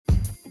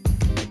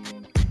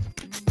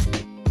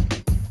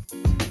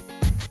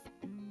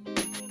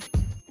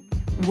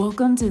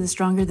Welcome to the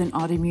Stronger Than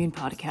Autoimmune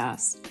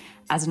podcast.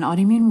 As an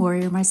autoimmune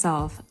warrior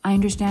myself, I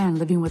understand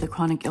living with a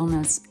chronic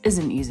illness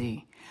isn't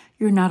easy.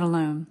 You're not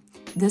alone.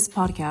 This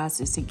podcast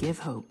is to give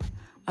hope.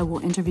 I will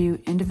interview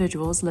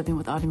individuals living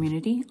with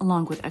autoimmunity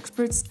along with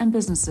experts and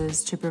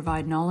businesses to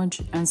provide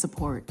knowledge and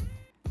support.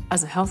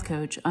 As a health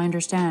coach, I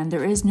understand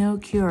there is no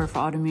cure for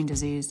autoimmune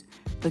disease,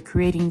 but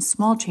creating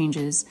small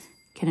changes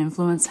can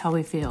influence how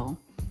we feel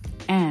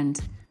and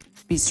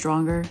be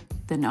stronger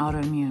than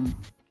autoimmune.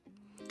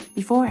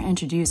 Before I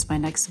introduce my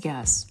next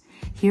guest,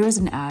 here is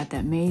an ad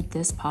that made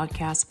this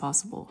podcast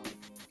possible.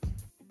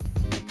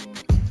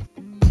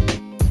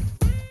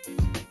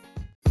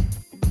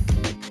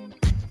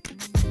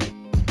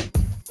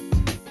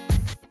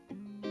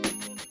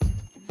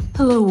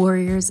 Hello,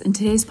 warriors. In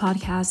today's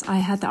podcast, I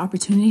had the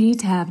opportunity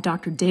to have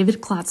Dr.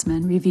 David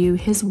Klatzmann review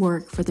his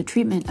work for the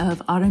treatment of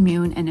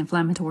autoimmune and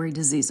inflammatory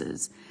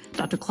diseases.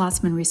 Dr.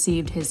 Klatzmann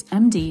received his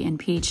MD and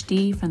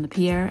PhD from the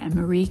Pierre and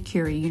Marie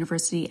Curie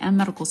University and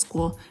Medical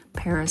School,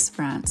 Paris,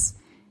 France.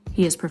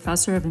 He is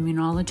professor of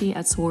immunology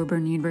at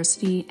Sorbonne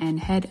University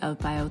and head of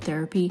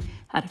biotherapy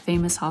at a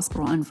famous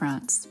hospital in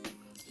France.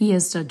 He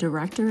is the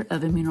director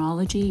of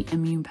immunology,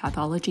 immune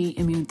pathology,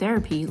 immune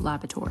therapy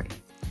laboratory.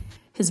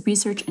 His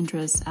research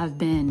interests have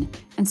been,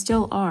 and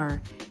still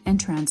are, in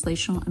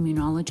translational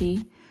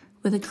immunology,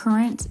 with a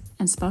current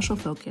and special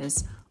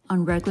focus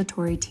on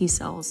regulatory T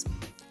cells.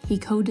 He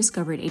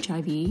co-discovered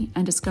HIV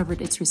and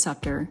discovered its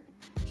receptor.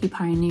 He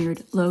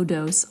pioneered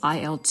low-dose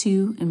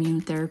IL-2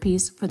 immune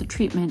therapies for the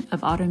treatment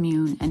of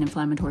autoimmune and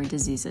inflammatory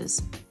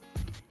diseases.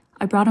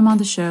 I brought him on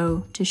the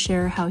show to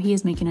share how he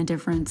is making a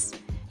difference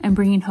and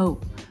bringing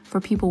hope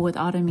for people with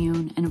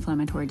autoimmune and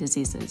inflammatory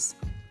diseases.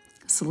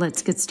 So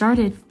let's get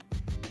started.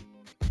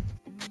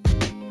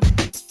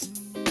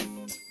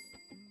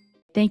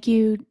 Thank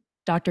you,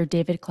 Dr.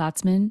 David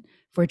Klatzmann,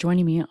 for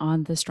joining me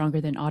on the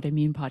Stronger Than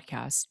Autoimmune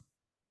podcast.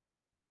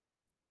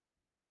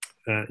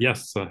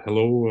 Yes,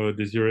 hello,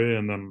 Desiree,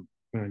 and I'm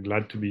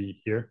glad to be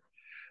here.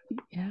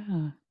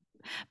 Yeah.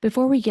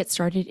 Before we get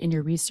started in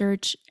your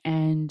research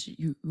and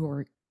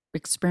your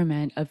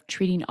experiment of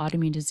treating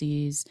autoimmune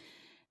disease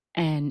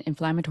and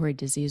inflammatory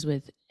disease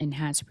with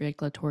enhanced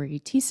regulatory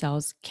T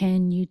cells,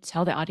 can you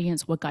tell the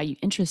audience what got you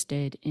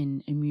interested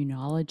in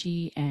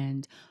immunology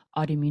and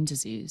autoimmune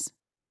disease?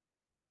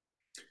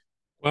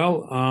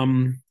 Well,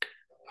 I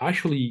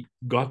actually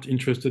got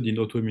interested in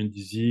autoimmune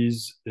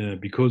disease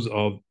because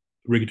of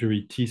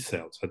regulatory T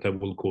cells that I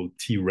will call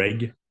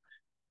Treg,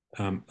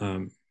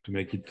 to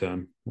make it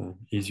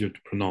easier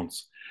to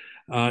pronounce.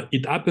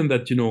 It happened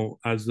that,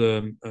 as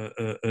an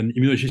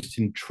immunologist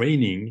in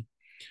training,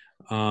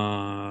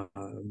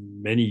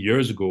 many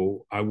years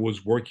ago, I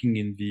was working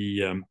in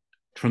the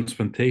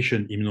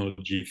transplantation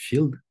immunology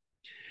field.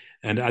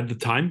 And at the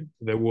time,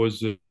 there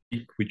was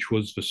which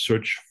was the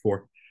search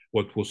for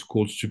what was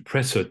called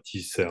suppressor T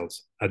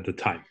cells at the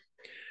time.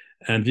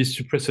 And these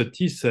suppressor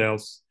T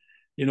cells,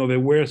 there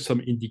were some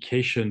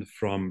indication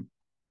from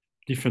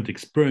different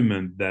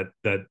experiments that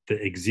they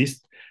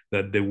exist,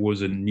 that there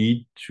was a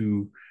need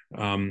to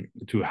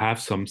have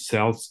some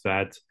cells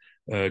that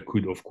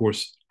could, of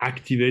course,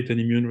 activate an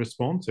immune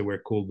response. They were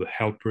called the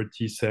helper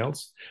T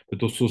cells,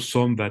 but also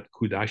some that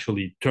could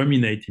actually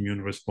terminate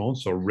immune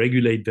response or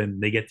regulate them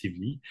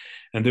negatively.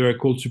 And they were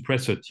called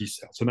suppressor T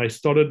cells. And I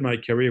started my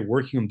career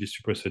working on these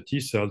suppressor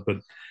T cells, but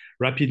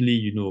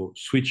rapidly,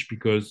 switched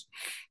because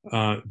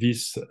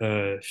this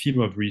field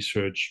of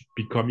research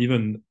become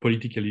even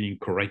politically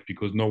incorrect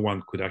because no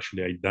one could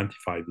actually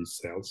identify these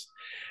cells.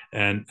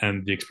 And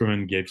the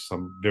experiment gave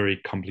some very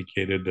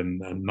complicated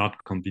and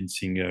not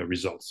convincing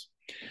results.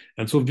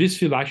 And so this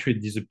field actually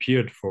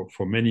disappeared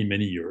for many,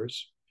 many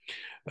years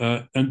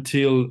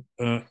until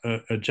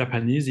a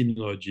Japanese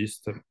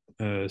immunologist,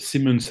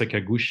 Simon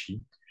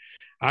Sakaguchi,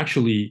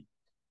 actually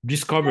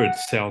discovered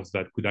cells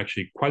that could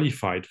actually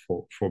qualify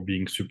for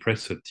being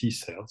suppressor T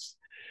cells.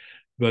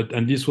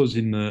 And this was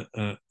in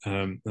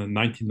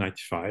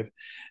 1995.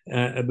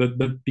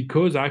 But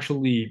because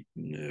actually,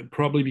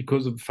 probably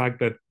because of the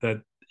fact that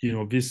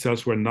these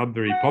cells were not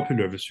very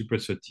popular, the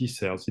suppressor T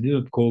cells, he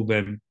didn't call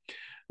them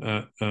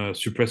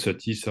suppressor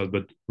T cells,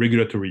 but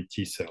regulatory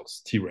T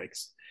cells,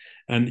 Tregs.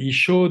 And he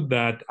showed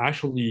that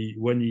actually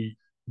when he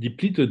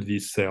depleted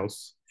these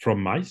cells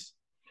from mice,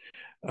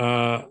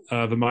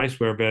 the mice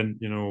were then,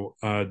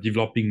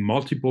 developing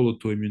multiple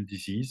autoimmune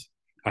disease,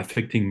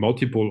 affecting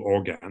multiple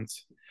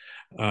organs.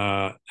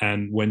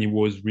 And when he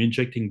was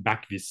reinjecting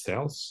back these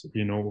cells,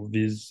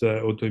 these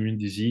autoimmune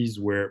disease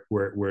were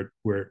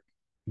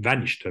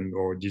vanished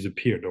or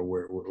disappeared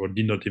or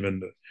did not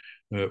even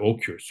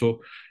occur.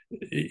 So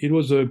it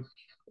was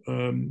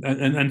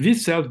and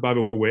these cells, by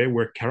the way,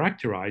 were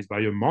characterized by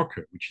a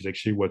marker, which is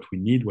actually what we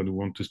need when we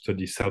want to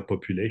study cell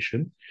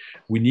population.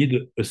 We need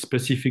a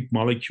specific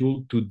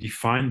molecule to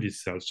define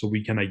these cells so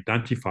we can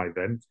identify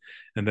them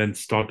and then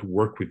start to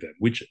work with them,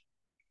 which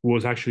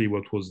was actually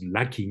what was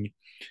lacking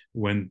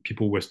when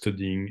people were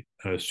studying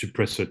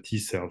suppressor T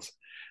cells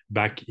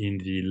back in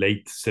the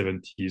late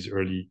 70s,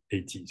 early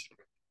 80s.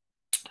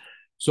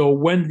 So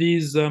when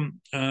these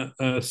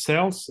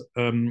cells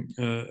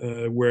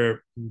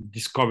were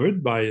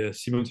discovered by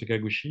Simon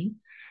Sakaguchi,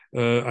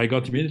 I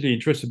got immediately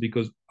interested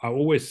because I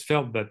always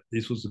felt that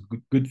this was a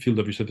good field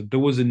of research. That there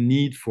was a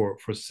need for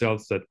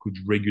cells that could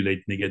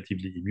regulate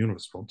negatively immune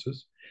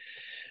responses,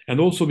 and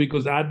also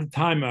because at the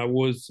time I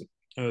was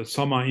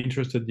somehow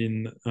interested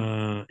in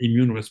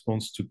immune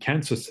response to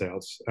cancer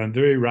cells, and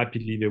very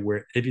rapidly there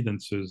were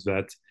evidences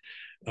that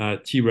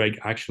Treg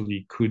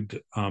actually could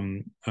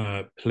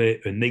play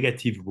a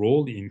negative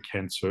role in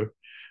cancer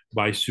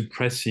by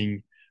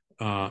suppressing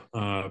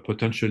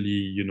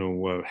potentially,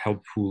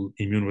 helpful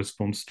immune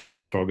response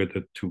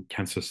targeted to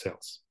cancer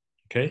cells.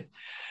 Okay,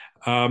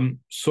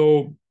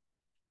 so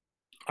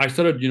I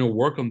started,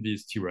 work on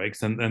these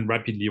Tregs, and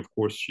rapidly, of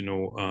course,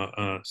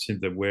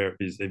 since there were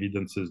these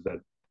evidences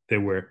that they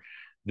were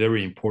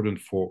very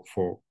important for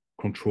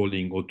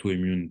controlling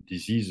autoimmune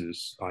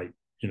diseases, I,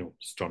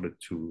 started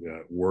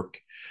to work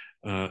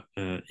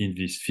in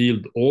this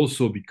field.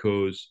 Also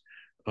because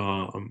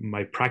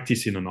my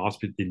practice in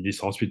this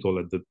hospital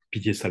at the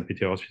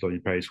Pitié-Salpêtrière Hospital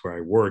in Paris, where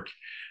I work,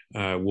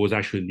 was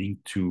actually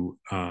linked to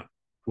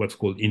what's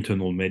called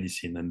internal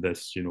medicine, and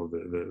that's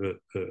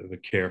the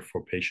care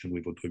for patients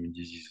with autoimmune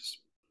diseases.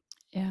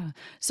 Yeah.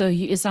 So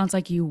it sounds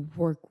like you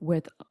work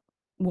with,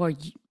 well,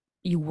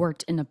 you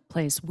worked in a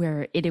place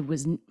where it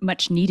was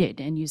much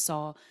needed, and you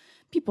saw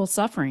people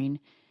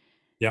suffering.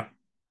 Yeah.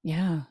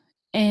 Yeah.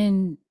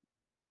 And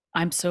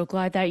I'm so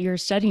glad that you're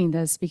studying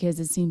this, because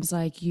it seems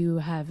like you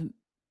have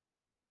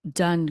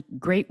done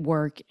great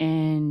work.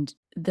 And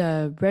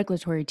the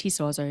regulatory T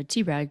cells, or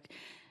Treg,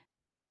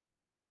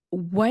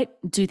 what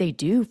do they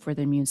do for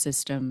the immune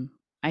system?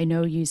 I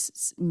know you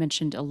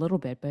mentioned a little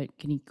bit, but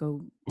can you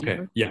go Okay.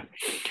 deeper? Yeah.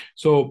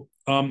 So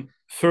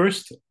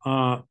first,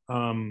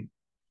 Simon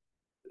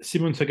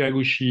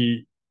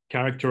Sakaguchi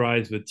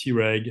characterized the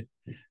Treg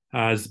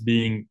as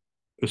being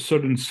a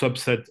certain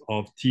subset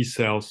of T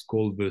cells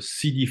called the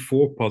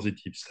CD4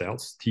 positive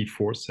cells,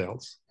 T4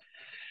 cells.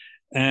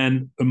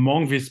 And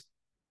among this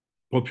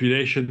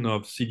population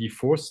of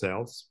CD4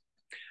 cells,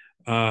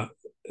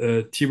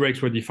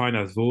 Tregs were defined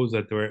as those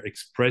that were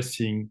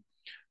expressing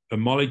a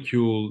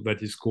molecule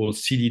that is called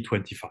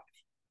CD25.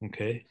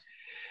 Okay.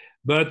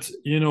 But,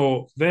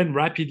 then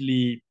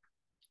rapidly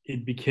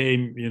it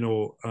became,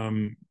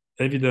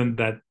 evident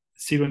that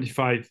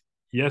CD25,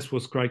 yes,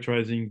 was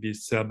characterizing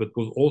this cell, but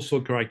was also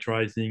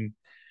characterizing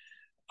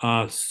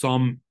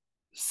some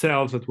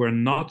cells that were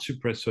not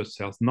suppressor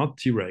cells, not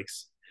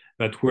Tregs,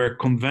 that were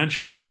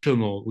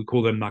conventional, we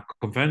call them not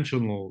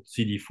conventional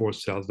CD4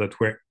 cells that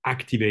were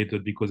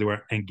activated because they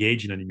were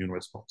engaged in an immune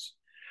response.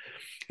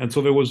 And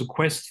so there was a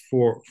quest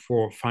for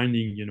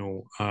finding,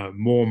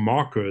 more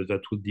markers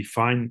that would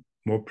define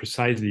more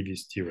precisely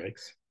these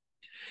Tregs.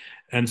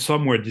 And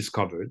some were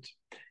discovered,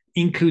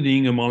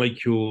 including a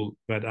molecule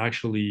that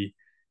actually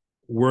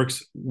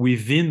works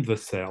within the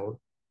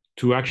cell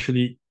to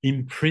actually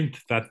imprint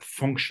that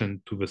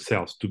function to the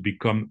cells to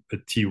become a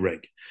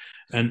Treg.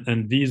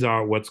 And these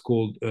are what's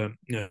called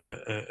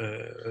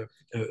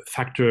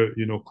factor,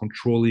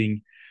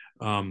 controlling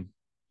the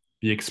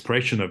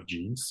expression of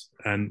genes.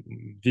 And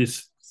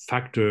this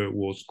factor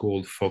was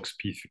called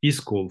is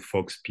called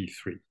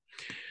FOXP3.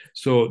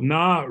 So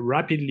now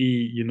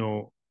rapidly,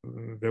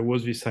 there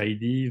was this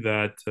idea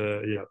that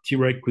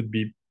Treg could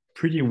be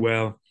pretty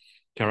well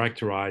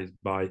characterized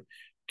by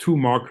two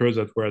markers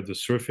that were at the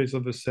surface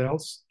of the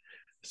cells,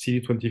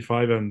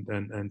 CD25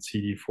 and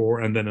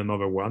CD4, and then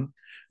another one,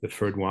 the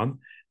third one,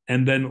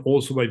 and then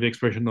also by the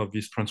expression of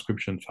this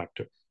transcription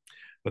factor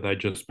that I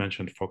just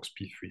mentioned,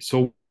 FOXP3.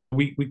 So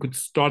we could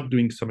start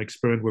doing some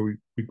experiment where we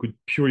could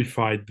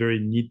purify very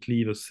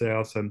neatly the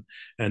cells and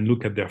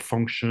look at their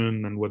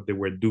function and what they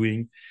were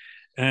doing.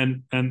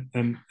 And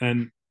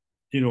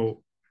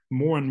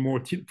more and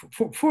more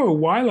for a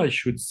while, I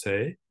should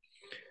say,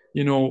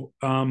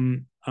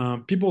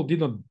 people did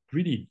not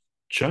really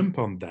jump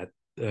on that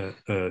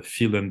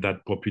field and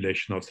that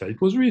population of cells.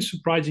 It was really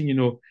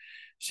surprising.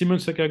 Simon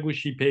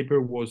Sakaguchi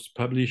paper was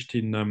published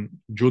in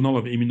Journal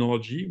of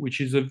Immunology,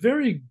 which is a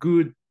very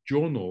good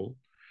journal,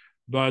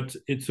 but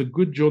it's a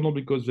good journal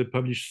because they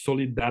publish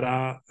solid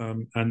data,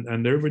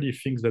 and everybody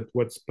thinks that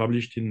what's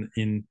published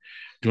in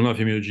Journal of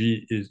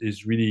Immunology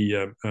is really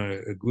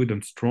good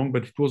and strong.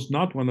 But it was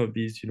not one of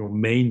these,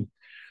 main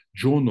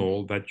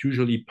journal that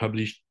usually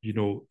published,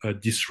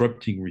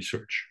 disrupting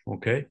research.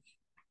 Okay.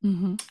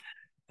 Mm-hmm.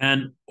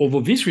 And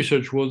although this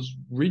research was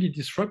really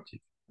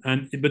disruptive,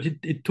 but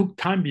it took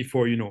time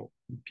before,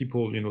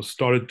 people,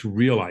 started to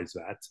realize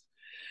that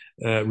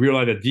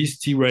these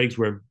Tregs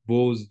were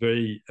both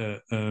very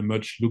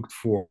much looked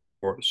for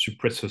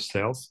suppressor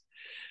cells,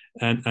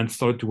 and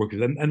started to work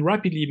with them. And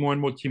rapidly, more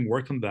and more team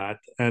worked on that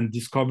and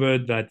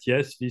discovered that,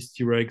 yes, these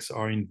Tregs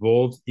are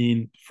involved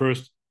in,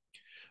 first,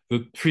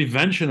 the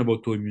prevention of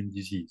autoimmune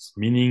disease,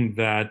 meaning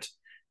that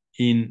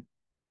in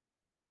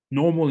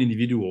normal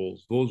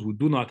individuals, those who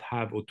do not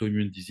have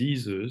autoimmune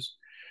diseases,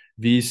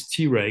 these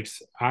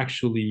Tregs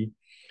actually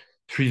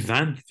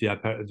prevent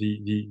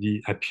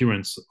the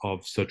appearance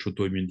of such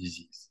autoimmune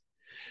disease.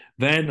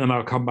 Then, and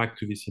I'll come back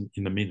to this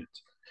in a minute.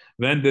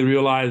 Then they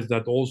realized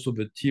that also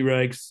the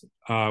Tregs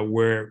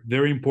were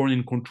very important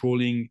in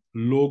controlling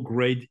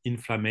low-grade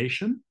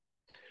inflammation.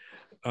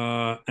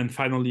 And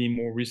finally,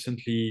 more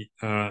recently,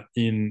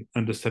 in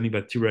understanding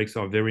that Tregs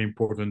are very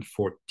important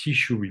for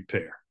tissue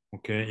repair,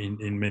 okay,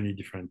 in many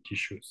different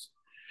tissues.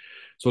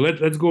 So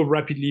let's go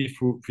rapidly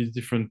through these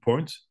different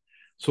points.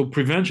 So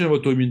prevention of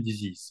autoimmune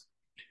disease.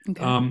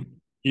 Okay.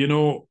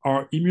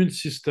 Our immune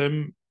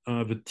system,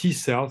 the T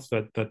cells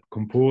that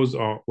compose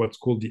are what's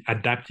called the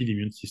adaptive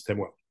immune system.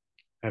 Well,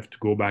 I have to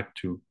go back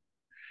to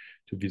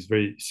this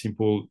very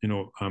simple,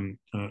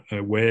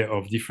 way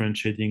of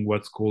differentiating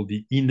what's called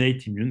the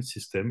innate immune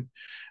system,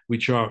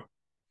 which is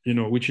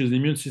the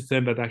immune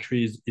system that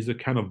actually is a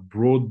kind of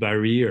broad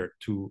barrier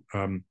to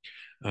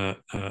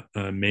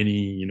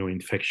many,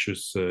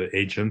 infectious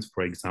agents,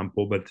 for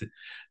example, but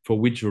for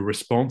which the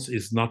response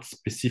is not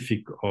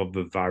specific of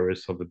the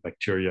virus or the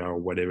bacteria or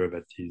whatever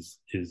that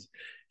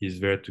is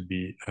there to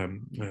be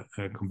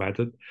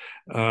combated.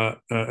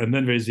 And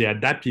then there's the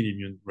adaptive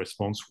immune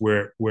response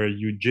where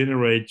you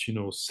generate,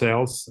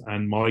 cells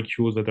and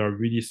molecules that are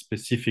really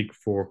specific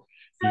for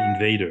the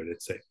invader,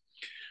 let's say.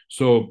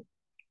 So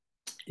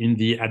in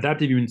the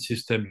adaptive immune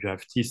system, you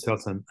have T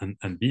cells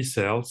and B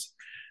cells.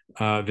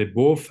 They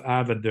both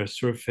have at their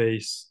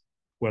surface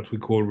what we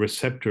call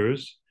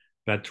receptors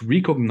that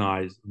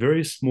recognize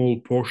very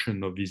small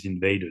portion of these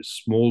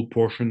invaders, small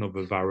portion of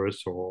the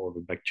virus or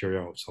the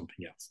bacteria or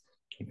something else.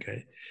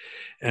 Okay,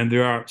 and they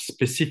are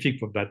specific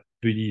for that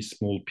really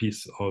small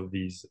piece of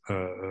these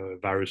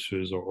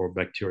viruses or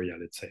bacteria,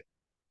 let's say.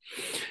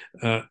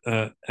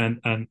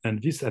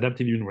 And this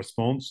adaptive immune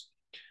response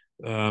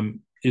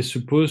is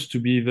supposed to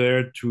be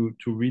there to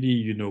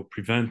really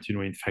prevent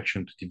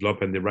infection to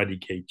develop and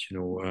eradicate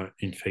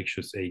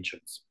infectious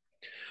agents.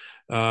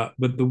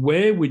 But the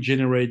way we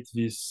generate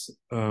these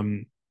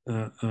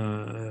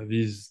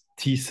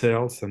T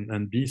cells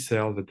and B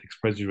cells that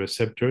express the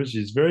receptors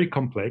is very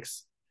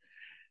complex.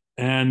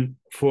 And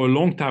for a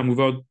long time,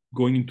 without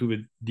going into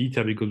the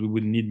detail, because we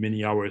would need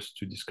many hours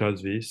to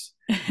discuss this,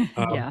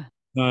 Yeah.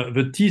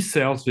 the T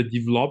cells they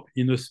develop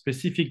in a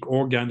specific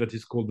organ that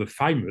is called the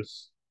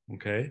thymus.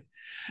 Okay,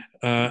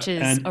 Which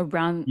is and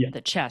around yeah,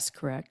 the chest,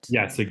 correct?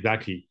 yes,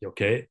 exactly.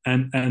 Okay,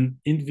 and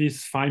in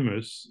this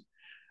thymus,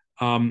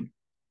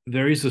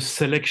 there is a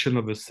selection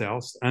of the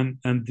cells, and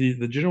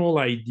the general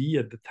idea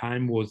at the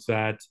time was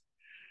that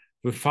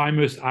the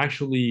thymus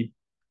actually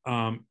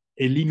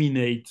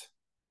eliminate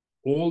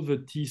all the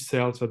T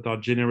cells that are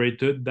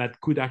generated that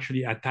could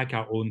actually attack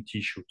our own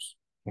tissues.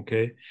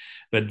 Okay,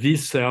 but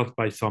these cells,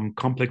 by some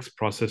complex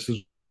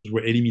processes,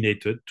 were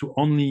eliminated to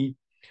only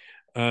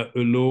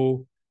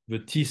allow the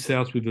T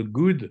cells with the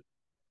good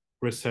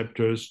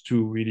receptors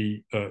to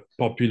really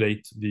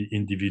populate the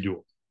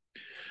individual.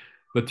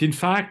 But in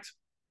fact,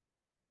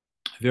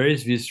 there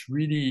is this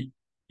really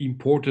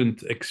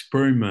important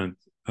experiment,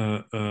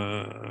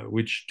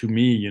 which to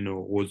me,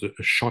 was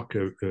a shock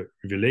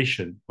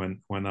revelation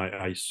when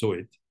I saw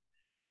it,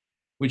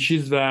 which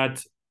is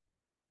that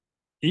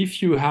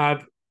if you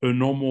have a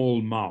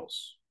normal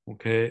mouse,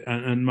 okay,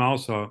 and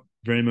mouse are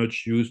very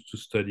much used to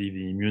study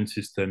the immune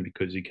system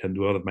because you can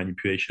do a lot of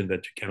manipulation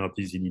that you cannot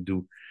easily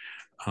do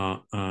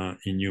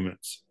in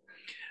humans.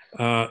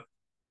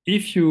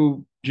 If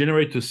you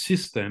generate a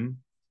system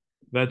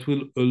that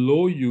will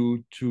allow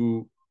you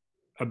to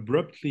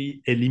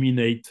abruptly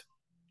eliminate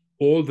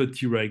all the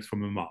Tregs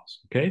from a mouse,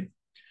 okay?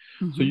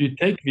 Mm-hmm. So you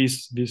take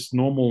this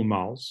normal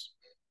mouse,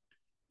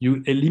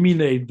 you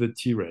eliminate the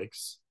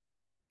Tregs,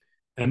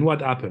 and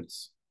what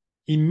happens?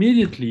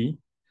 Immediately,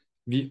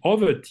 the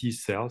other T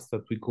cells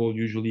that we call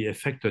usually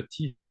effector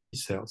T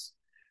cells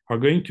are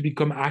going to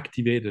become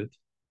activated,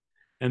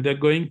 and they're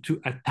going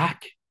to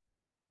attack,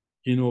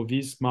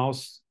 this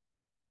mouse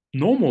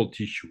normal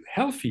tissue,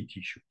 healthy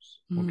tissues,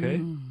 okay,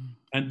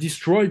 and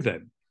destroy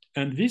them.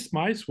 And these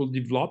mice will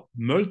develop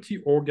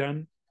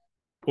multi-organ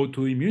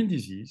autoimmune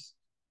disease,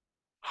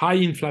 high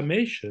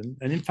inflammation,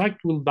 and in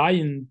fact will die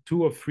in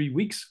 2 or 3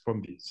 weeks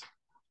from this,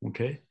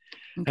 okay?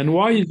 And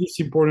why is this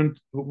important?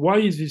 Why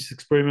is this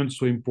experiment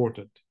so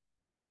important?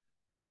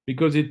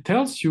 Because it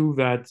tells you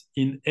that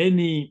in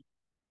any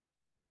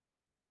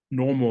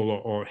normal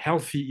or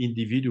healthy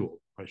individual,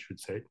 I should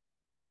say,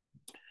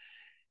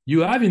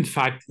 you have, in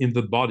fact, in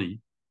the body,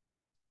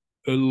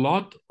 a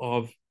lot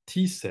of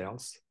T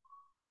cells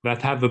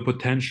that have the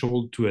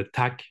potential to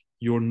attack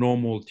your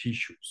normal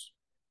tissues,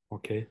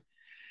 okay?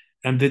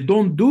 And they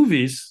don't do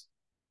this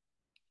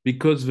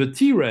because the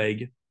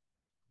Treg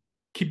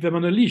keep them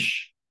on a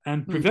leash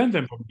and prevent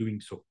them from doing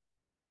so.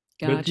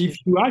 Gotcha. But if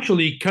you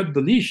actually cut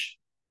the leash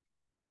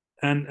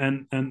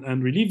and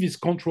relieve this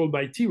control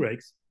by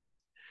Tregs,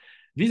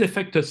 these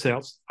effector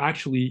cells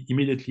actually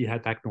immediately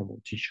attack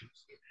normal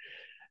tissues.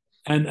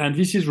 And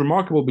this is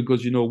remarkable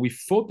because, we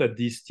thought that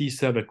these T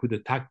cells that could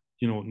attack,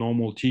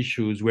 normal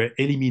tissues were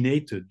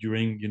eliminated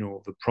during,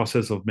 the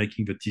process of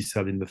making the T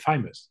cell in the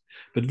thymus,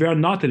 but they are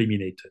not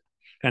eliminated.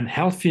 And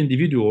healthy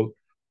individuals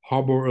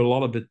harbor a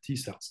lot of the T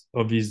cells,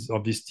 of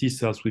these T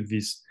cells with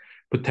this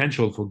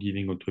potential for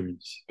giving autoimmune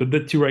disease, but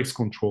the Tregs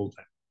control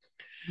them.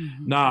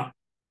 Mm-hmm. Now,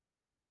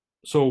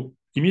 so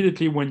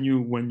immediately when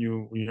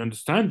you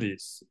understand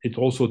this, it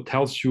also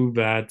tells you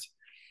that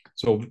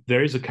so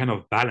there is a kind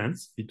of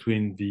balance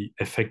between the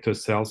effector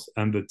cells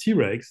and the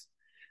Tregs,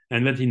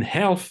 and that in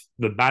health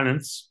the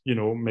balance,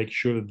 make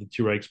sure that the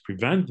Tregs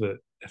prevent the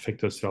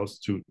effector cells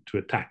to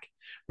attack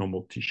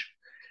normal tissue.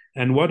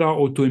 And what are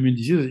autoimmune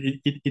diseases?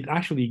 It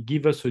actually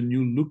gives us a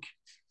new look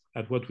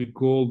at what we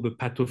call the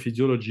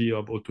pathophysiology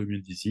of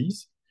autoimmune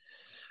disease.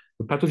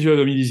 The pathophysiology of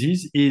autoimmune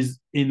disease is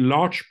in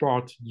large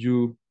part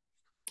due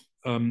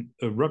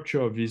a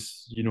rupture of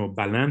this,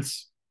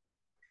 balance,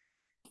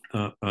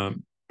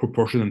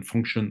 proportion and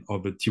function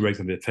of the Tregs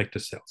and the effector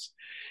cells.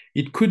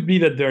 It could be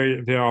that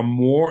there are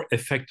more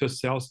effector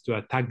cells to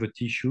attack the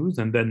tissues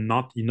and then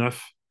not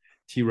enough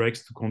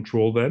Tregs to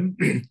control them.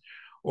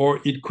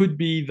 Or it could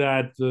be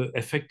that the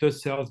effector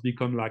cells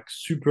become like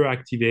super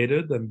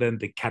activated and then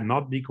they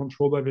cannot be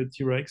controlled by the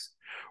Tregs.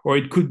 Or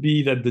it could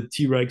be that the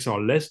Tregs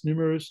are less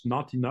numerous,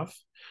 not enough,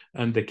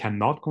 and they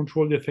cannot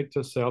control the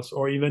effector cells.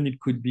 Or even it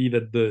could be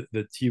that the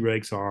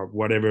Tregs are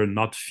whatever,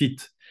 not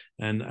fit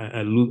and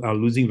are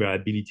losing their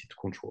ability to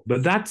control.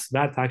 But that's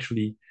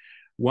actually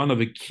one of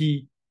the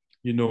key,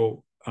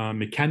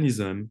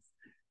 mechanism,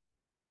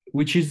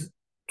 which is,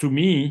 to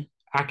me,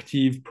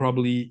 active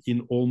probably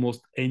in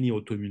almost any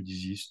autoimmune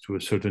disease to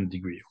a certain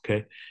degree,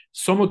 okay?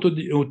 Some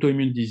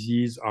autoimmune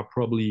disease are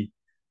probably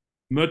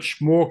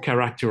much more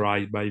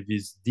characterized by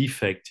this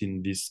defect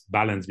in this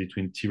balance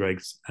between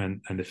Tregs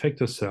and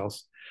effector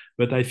cells.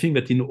 But I think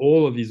that in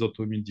all of these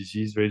autoimmune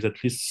diseases, there is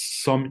at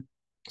least some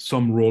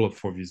role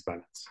for this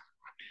balance.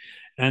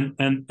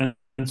 And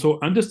so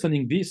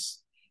understanding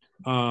this,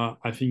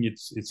 I think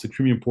it's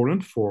extremely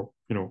important for,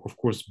 of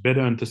course,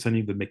 better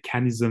understanding the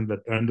mechanism that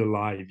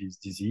underlie this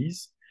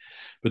disease,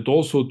 but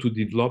also to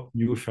develop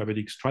new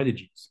therapeutic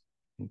strategies.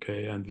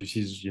 Okay, and this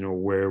is,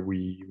 where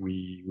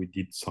we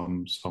did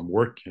some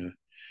work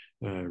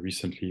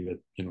recently that,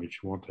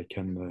 if you want, I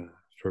can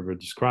further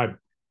describe.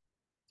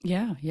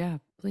 Yeah,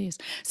 please.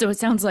 So it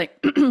sounds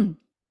like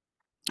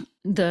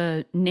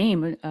the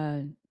name,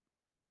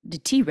 the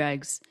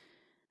Tregs,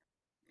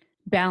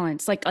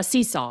 balance, like a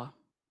seesaw,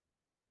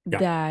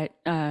 that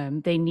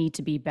they need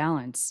to be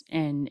balanced.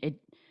 And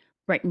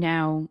right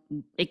now,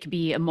 it could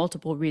be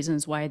multiple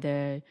reasons why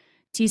the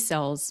T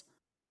cells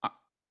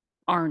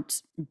are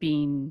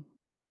being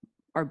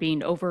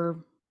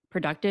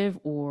overproductive,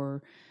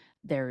 or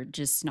they're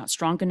just not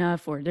strong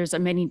enough, or there's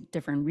many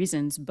different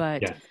reasons.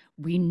 But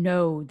we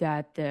know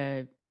that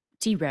the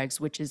Tregs,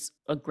 which is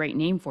a great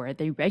name for it,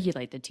 they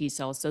regulate the T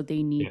cells, so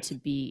they need to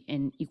be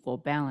in equal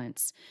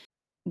balance.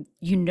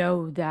 You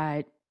know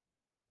that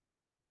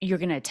you're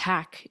going to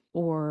attack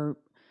or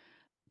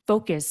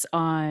focus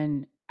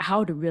on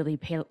how to really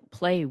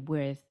play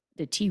with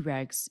the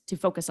Tregs, to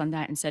focus on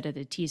that instead of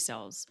the T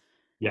cells.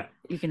 Yeah,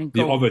 you're going to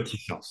go the other T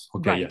cells.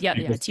 Okay, right? Yeah,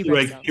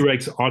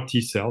 Tregs are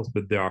T cells,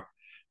 but there are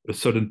a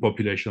certain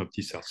population of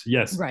T cells.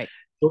 Yes, right.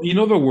 So in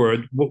other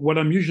words, what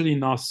I'm usually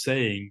now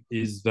saying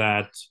is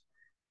that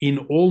in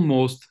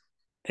almost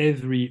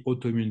every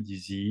autoimmune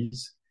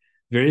disease,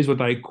 there is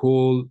what I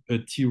call a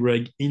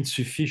Treg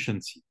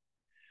insufficiency.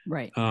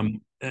 Right.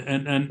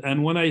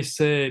 And when I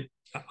say,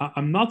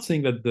 I'm not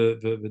saying that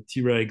the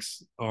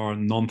Tregs are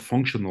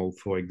non-functional,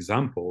 for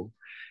example.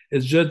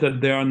 It's just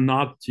that they are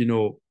not,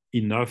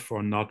 enough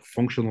or not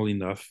functional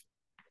enough.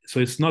 So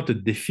it's not a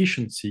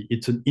deficiency,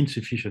 it's an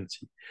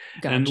insufficiency.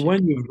 Gotcha. And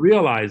when you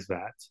realize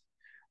that,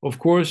 of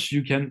course,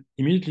 you can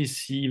immediately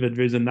see that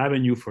there's an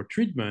avenue for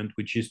treatment,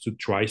 which is to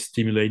try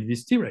stimulate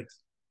these Tregs,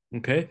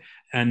 okay,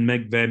 and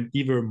make them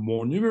either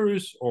more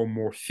numerous or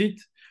more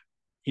fit.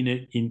 In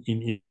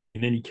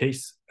any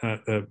case,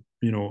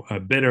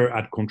 better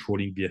at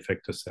controlling the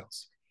effector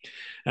cells.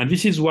 And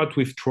this is what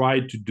we've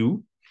tried to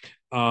do.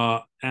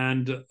 So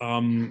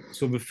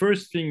the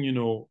first thing,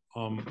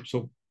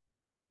 so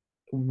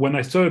when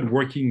I started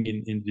working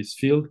in this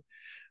field,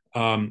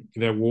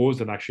 there was,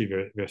 and actually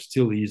there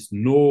still is,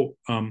 no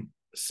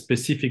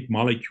specific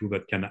molecule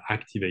that can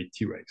activate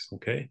Tregs,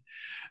 okay?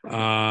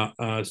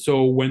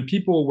 So when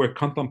people were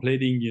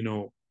contemplating,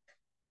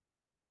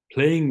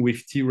 playing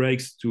with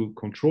Tregs to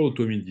control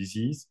autoimmune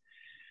disease,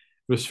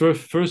 the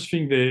first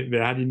thing they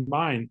had in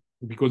mind,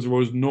 because there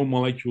was no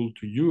molecule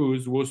to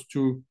use, was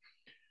to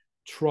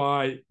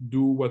try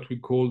do what we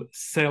call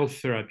cell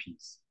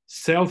therapies.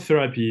 Cell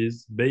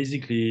therapies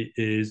basically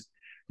is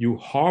you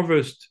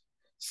harvest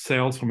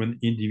cells from an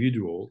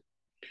individual,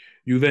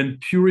 you then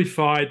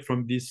purify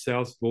from these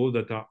cells those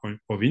that are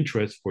of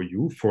interest for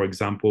you, for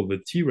example, the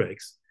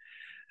Tregs,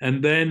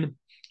 and then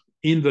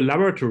in the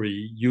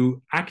laboratory,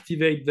 you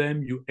activate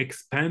them, you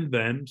expand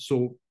them.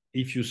 So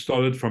if you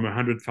started from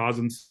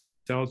 100,000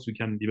 cells, you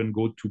can even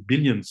go to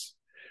billions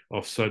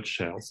of such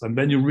cells. And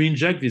then you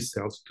re-inject these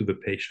cells to the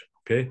patient,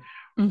 okay?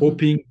 Mm-hmm.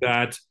 Hoping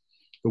that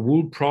the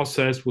whole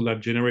process will have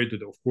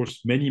generated, of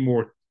course, many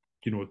more,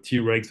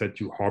 Tregs that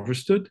you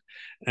harvested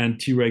and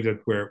Tregs that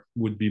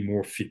would be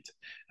more fit.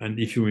 And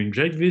if you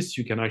inject this,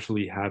 you can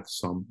actually have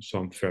some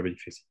therapy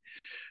efficacy.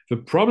 The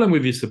problem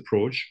with this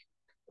approach,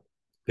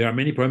 there are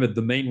many problems.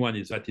 The main one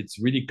is that it's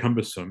really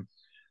cumbersome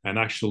and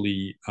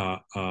actually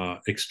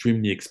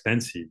extremely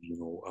expensive,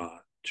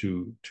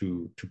 to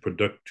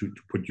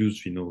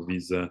produce,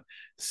 these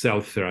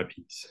cell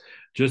therapies.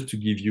 Just to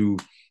give you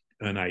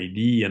an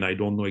idea, and I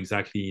don't know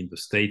exactly in the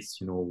States,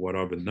 what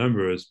are the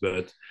numbers,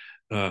 but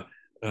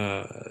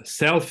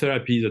cell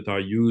therapies that are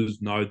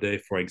used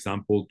nowadays, for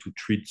example, to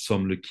treat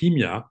some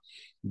leukemia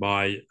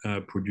by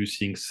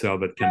producing cells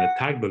that can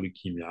attack the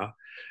leukemia,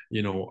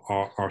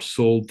 are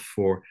sold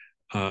for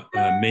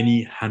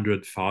many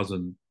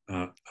 $100,000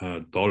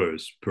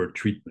 per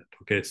treatment.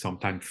 Okay,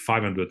 sometimes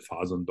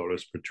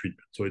 $500,000 per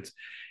treatment. So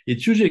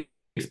it's usually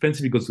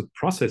expensive because the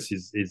process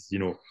is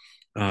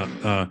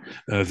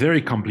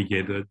very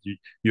complicated.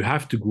 You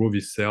have to grow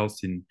these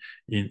cells in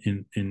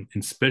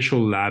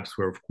special labs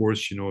where, of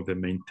course, they're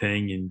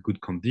maintained in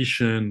good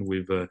condition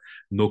with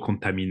no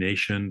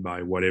contamination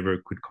by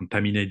whatever could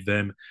contaminate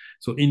them.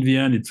 So in the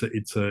end,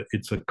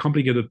 it's a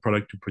complicated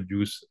product to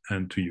produce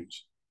and to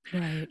use.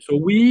 Right. So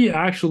we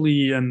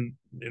actually, and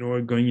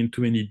going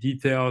into many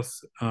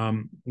details,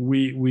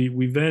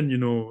 we then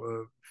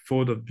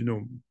thought of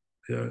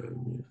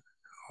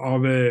are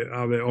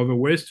there other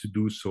ways to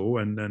do so,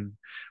 and then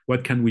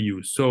what can we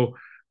use? So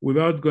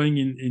without going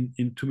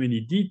in too many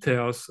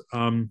details,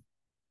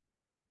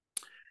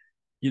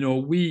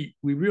 we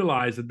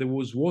realized that there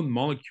was one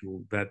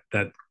molecule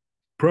that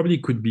probably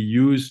could be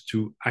used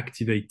to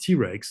activate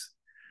Tregs,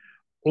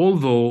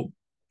 although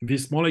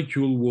this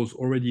molecule was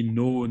already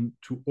known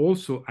to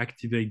also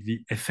activate the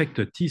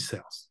effector T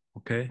cells.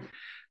 Okay,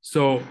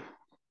 so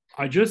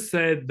I just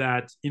said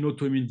that in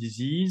autoimmune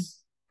disease,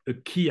 a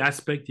key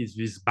aspect is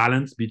this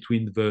balance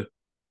between the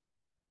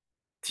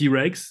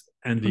Tregs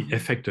and the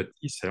effector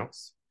T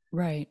cells.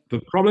 Right.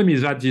 The problem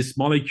is that this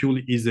molecule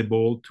is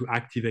able to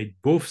activate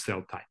both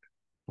cell types,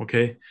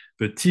 okay,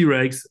 the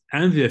Tregs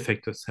and the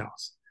effector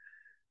cells.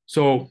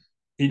 So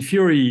in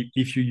theory,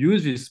 if you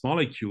use this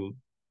molecule,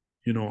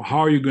 how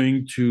are you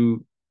going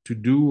to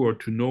do or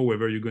to know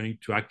whether you're going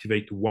to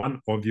activate one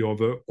or the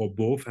other or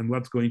both, and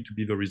what's going to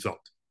be the result?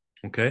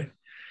 Okay,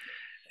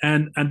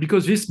 and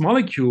because this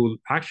molecule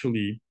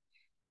actually,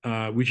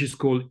 which is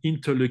called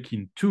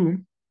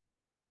interleukin-2,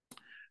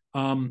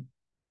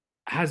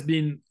 had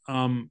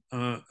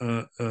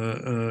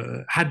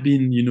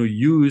been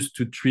used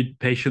to treat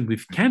patients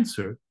with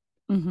cancer.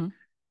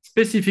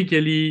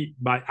 Specifically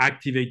by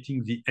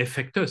activating the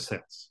effector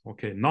cells,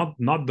 okay, not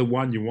the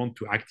one you want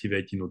to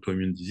activate in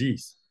autoimmune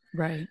disease.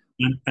 Right.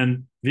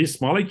 And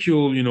this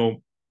molecule,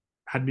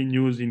 had been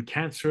used in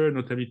cancer,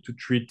 notably to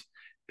treat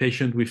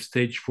patients with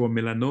stage 4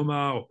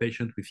 melanoma or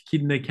patients with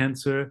kidney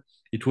cancer.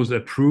 It was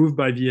approved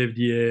by the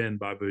FDA and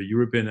by the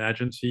European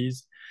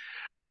agencies.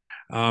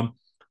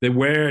 There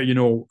were,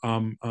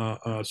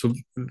 so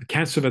the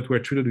cancer that were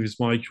treated with this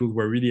molecule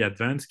were really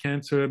advanced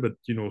cancer, but,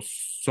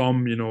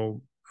 some,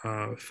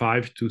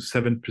 5 to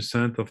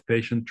 7% of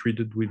patients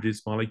treated with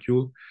this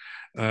molecule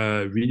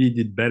really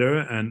did better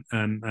and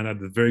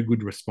had a very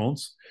good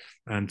response.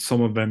 And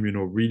some of them,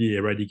 really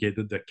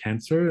eradicated the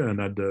cancer and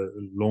had a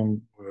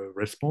long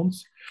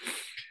response.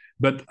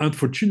 But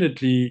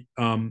unfortunately,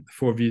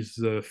 for these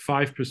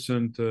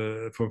 5%,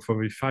 for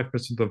the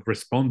 5% of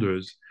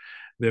responders,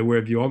 there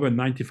were the other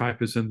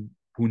 95%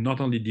 who not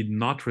only did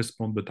not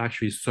respond, but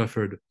actually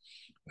suffered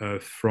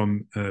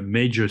from a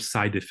major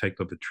side effect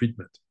of the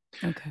treatment.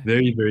 Okay.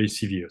 Very, very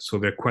severe. So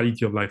their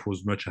quality of life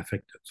was much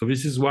affected. So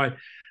this is why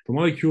the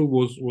molecule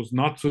was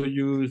not so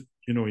used,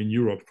 in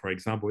Europe, for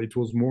example. It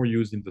was more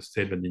used in the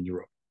States than in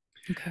Europe.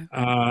 Okay.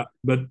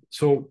 But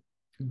so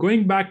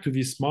going back to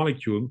this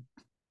molecule,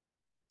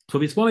 so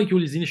this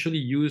molecule is initially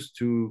used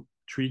to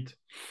treat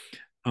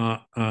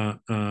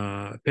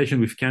patients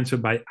with cancer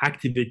by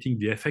activating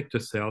the effector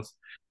cells,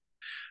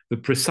 the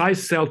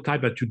precise cell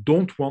type that you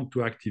don't want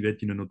to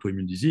activate in an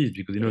autoimmune disease,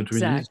 because Exactly.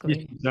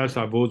 autoimmune disease cells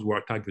are those who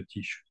attack the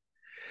tissue.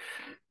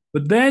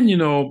 But then,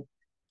 and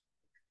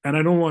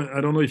I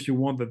don't know if you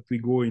want that we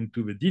go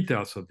into the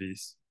details of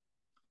this.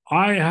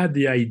 I had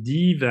the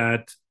idea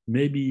that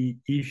maybe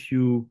if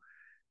you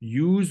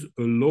use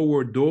a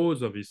lower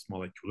dose of this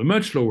molecule, a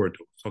much lower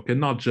dose, okay,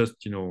 not just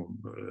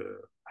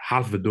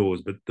half the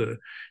dose, but a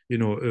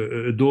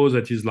dose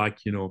that is like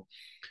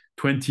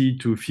 20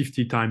 to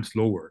 50 times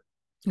lower,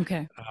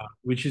 okay,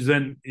 which is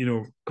then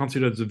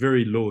considered a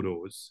very low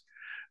dose.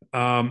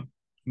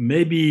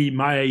 Maybe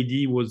my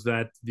idea was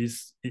that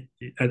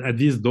at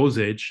this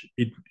dosage,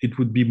 it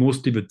would be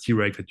mostly the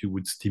Treg that you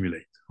would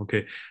stimulate.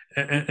 Okay,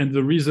 and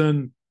the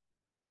reason,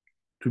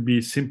 to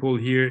be simple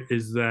here,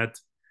 is that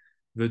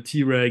the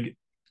Treg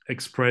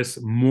express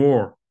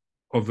more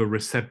of the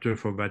receptor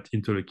for that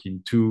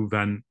interleukin-2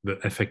 than the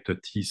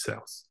effector T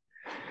cells.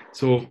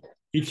 So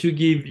if you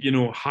give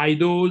high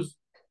dose,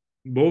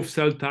 both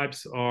cell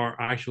types are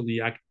actually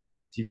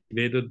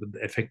activated, but the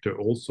effector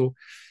also.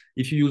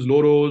 If you use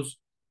low dose,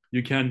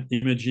 you can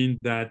imagine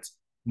that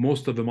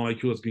most of the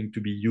molecule is going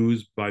to be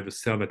used by the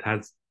cell that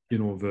has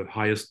the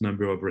highest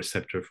number of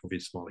receptors for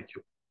this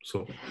molecule.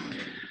 So,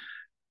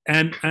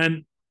 and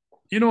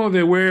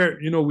there were,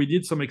 we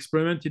did some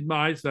experiment in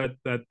mice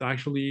that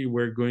actually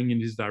were going in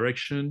this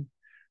direction,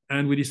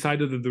 and we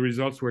decided that the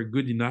results were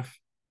good enough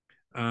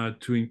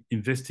to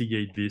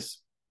investigate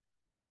this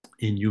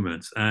in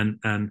humans,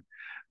 and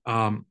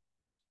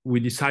we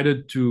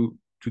decided to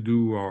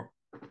do our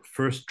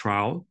first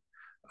trial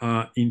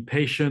in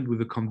patient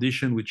with a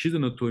condition which is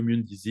an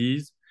autoimmune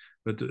disease,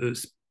 but a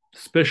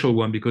special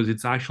one because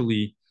it's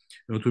actually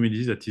an autoimmune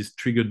disease that is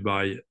triggered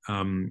by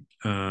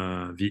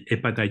the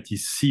hepatitis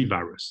C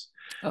virus.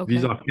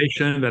 These Okay. are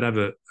patients that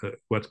have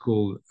what's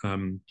called a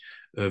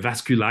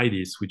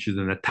vasculitis, which is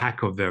an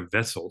attack of their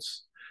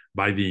vessels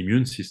by the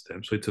immune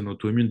system. So it's an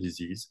autoimmune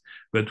disease,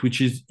 but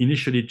which is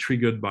initially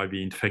triggered by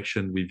the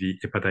infection with the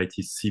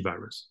hepatitis C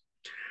virus.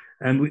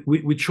 And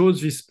we chose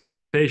this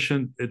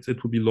patient.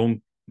 It would be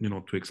long,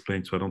 to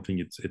explain, so I don't think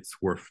it's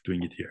worth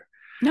doing it here.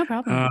 No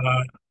problem.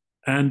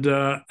 And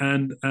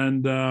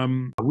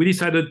we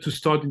decided to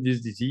start in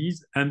this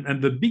disease.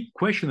 And the big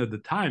question at the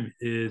time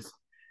is,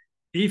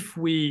 if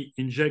we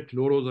inject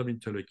low dose of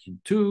interleukin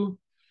 2,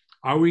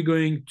 are we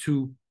going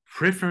to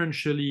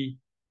preferentially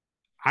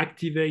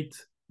activate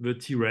the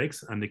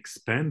Tregs and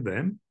expand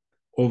them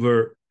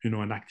over,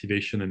 an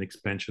activation and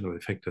expansion of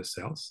effector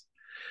cells?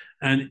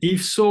 And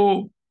if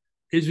so,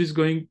 is this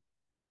going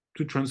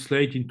to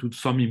translate into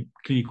some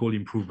clinical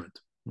improvement?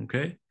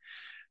 Okay.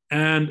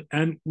 And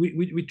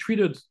we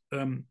treated,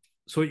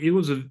 so it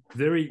was a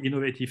very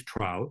innovative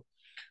trial.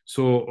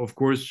 So of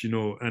course,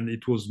 and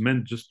it was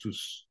meant just to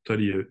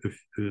study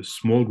a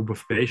small group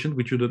of patients.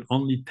 We treated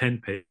only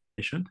 10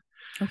 patients.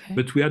 Okay.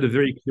 But we had a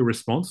very clear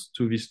response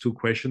to these two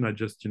questions I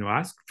just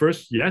asked.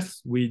 First,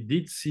 yes, we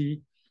did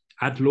see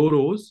at low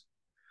dose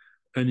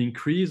an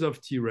increase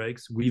of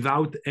Tregs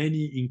without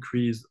any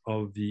increase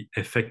of the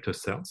effector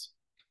cells,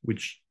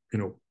 which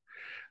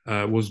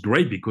was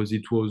great because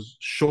it was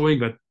showing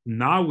that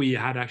now we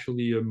had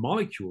actually a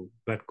molecule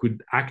that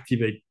could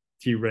activate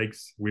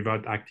Tregs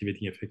without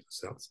activating effector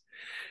cells.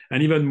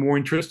 And even more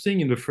interesting,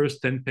 in the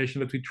first 10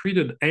 patients that we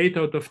treated, 8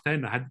 out of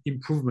 10 had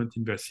improvement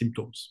in their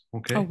symptoms.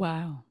 Okay. Oh,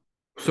 wow.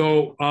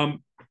 So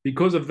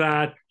because of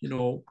that, we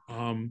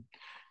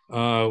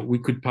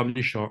could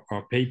publish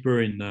our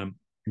paper in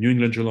New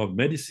England Journal of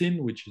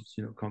Medicine, which is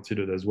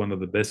considered as one of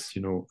the best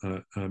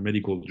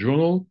medical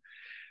journal.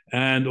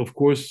 And of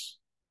course,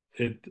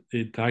 it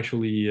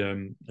actually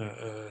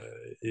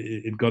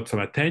it got some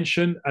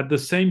attention. At the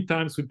same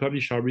time, we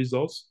published our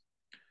results.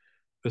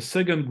 A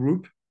second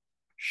group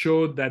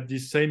showed that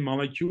this same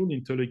molecule,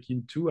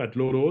 interleukin 2 at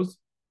low dose,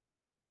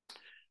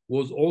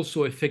 was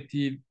also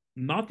effective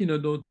not in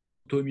an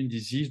autoimmune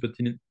disease, but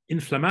in an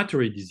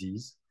inflammatory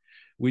disease,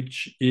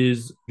 which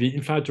is the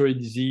inflammatory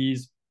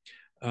disease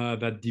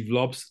that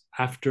develops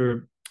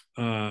after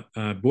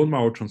bone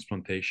marrow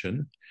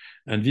transplantation.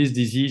 And this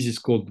disease is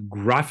called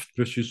graft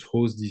versus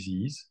host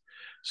disease.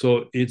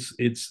 So it's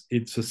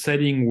a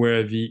setting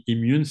where the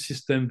immune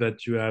system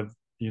that you have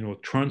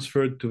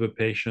transferred to the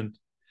patient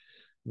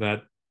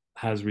that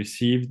has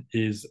received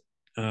is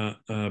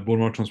bone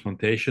marrow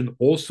transplantation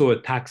also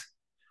attacks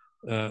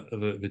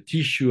the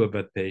tissue of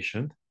that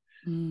patient.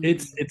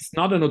 It's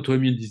not an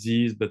autoimmune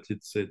disease, but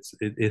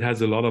it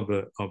has a lot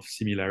of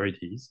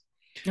similarities.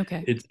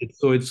 Okay.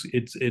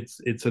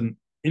 It's an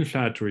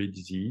inflammatory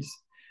disease,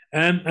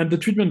 and the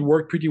treatment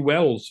worked pretty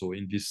well also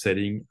in this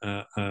setting.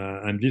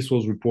 And this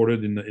was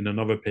reported in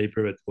another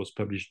paper that was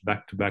published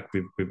back to back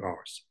with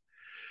ours.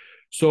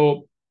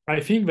 So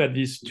I think that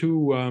these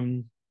two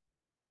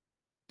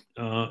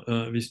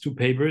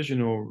papers,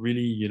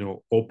 really,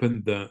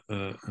 opened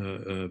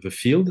the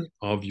field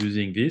of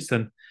using this,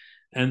 and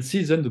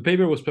since then the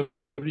paper was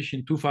published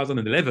in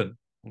 2011.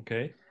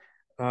 Okay,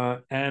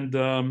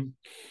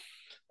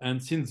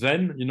 and since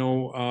then,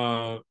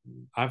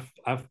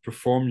 I've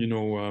performed,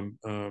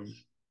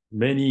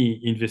 many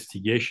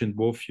investigations,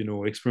 both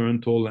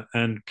experimental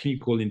and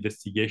clinical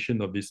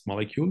investigation of this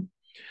molecule.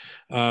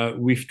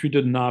 We've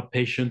treated now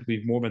patients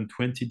with more than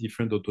 20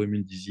 different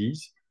autoimmune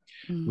disease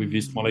with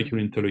this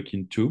molecule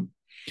interleukin 2.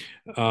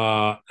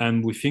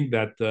 And we think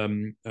that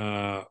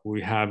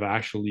we have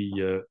actually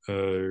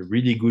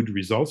really good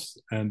results,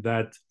 and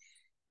that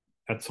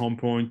at some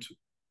point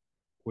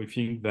we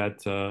think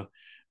that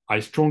I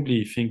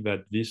strongly think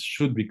that this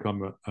should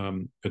become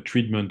a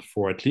treatment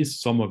for at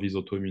least some of these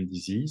autoimmune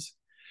disease.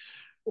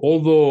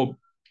 Although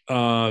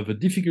the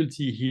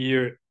difficulty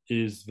here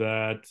is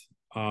that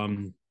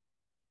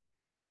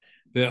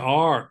there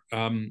are,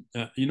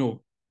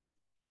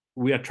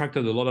 we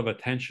attracted a lot of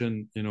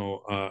attention,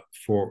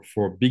 for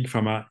big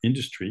pharma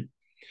industry,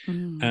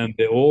 and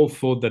they all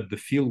thought that the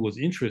field was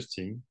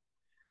interesting,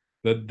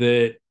 but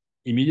they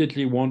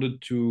immediately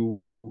wanted to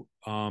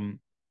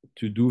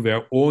do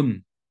their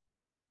own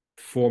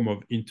form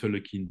of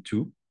interleukin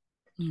 2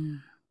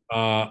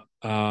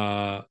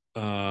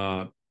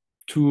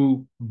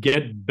 to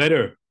get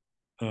better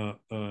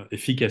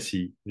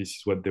efficacy. This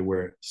is what they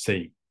were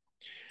saying.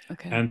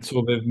 Okay. And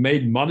so they've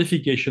made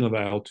modification of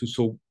IL-2.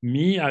 So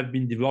I've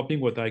been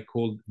developing what I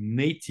call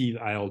native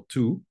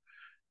IL-2,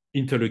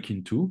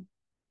 interleukin 2,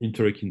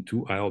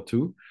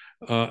 IL-2,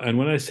 And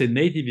when I say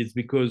native, it's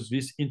because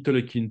this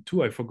interleukin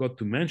 2, I forgot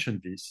to mention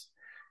this,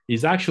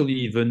 is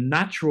actually the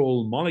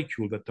natural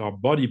molecule that our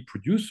body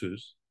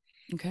produces,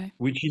 Okay.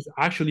 which is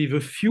actually the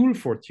fuel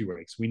for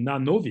Tregs. We now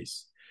know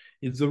this.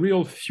 It's the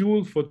real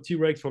fuel for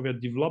Tregs, for their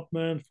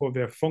development, for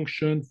their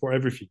function, for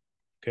everything.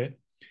 Okay.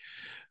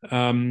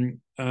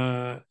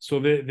 So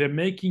they're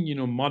making,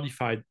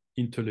 modified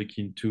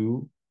interleukin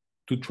 2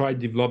 to try to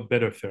develop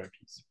better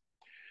therapies,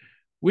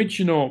 which,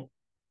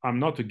 I'm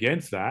not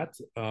against that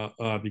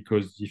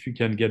because if you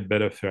can get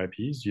better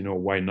therapies,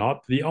 why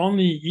not? The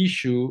only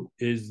issue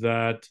is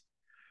that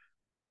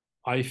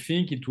I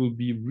think it will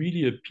be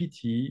really a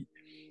pity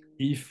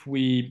if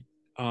we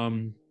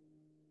um,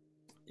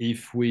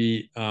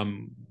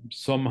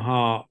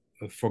 somehow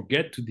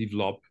forget to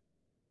develop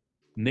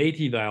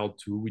native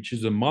IL-2, which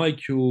is a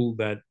molecule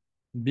that,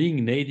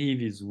 being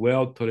native, is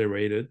well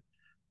tolerated,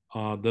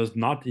 does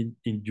not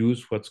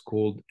induce what's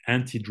called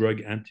anti-drug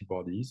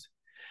antibodies,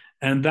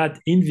 and that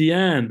in the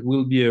end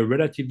will be a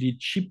relatively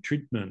cheap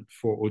treatment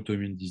for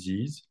autoimmune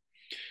disease.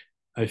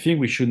 I think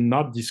we should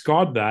not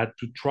discard that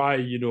to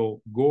try,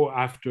 go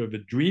after the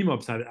dream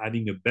of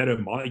adding a better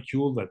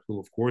molecule that will,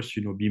 of course,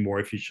 be more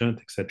efficient,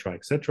 et cetera,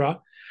 et cetera.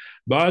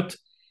 But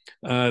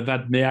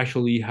that may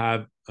actually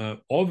have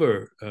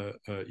other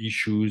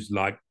issues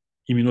like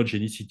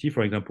immunogenicity,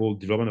 for example,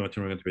 development of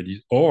anti-drug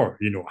antibodies, or,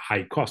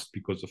 high cost,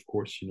 because, of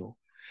course,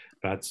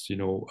 that's,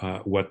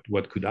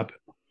 what could happen.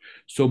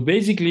 So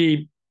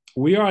basically,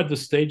 we are at the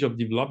stage of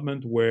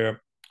development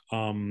where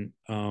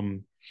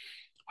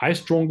I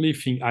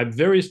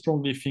very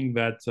strongly think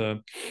that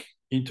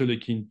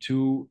interleukin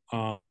 2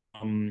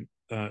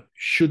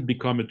 should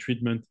become a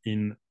treatment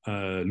in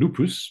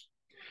lupus.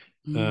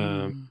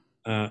 Mm.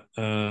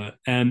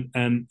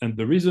 And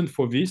the reason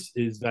for this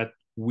is that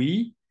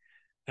we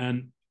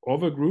and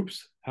other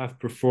groups have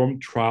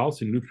performed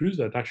trials in lupus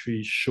that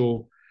actually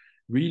show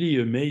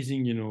really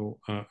amazing,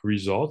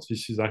 results.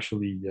 This is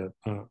actually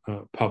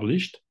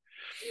published.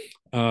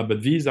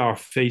 But these are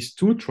phase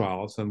 2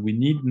 trials, and we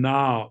need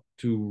now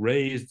to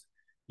raise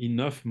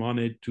enough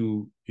money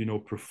to,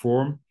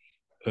 perform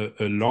a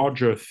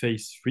larger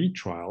phase 3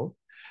 trial.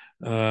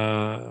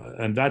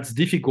 And that's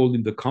difficult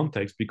in the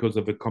context because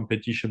of the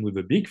competition with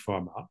the big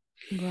pharma.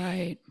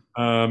 Right.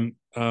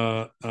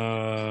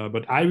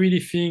 But I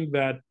really think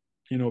that,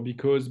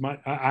 because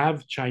I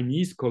have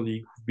Chinese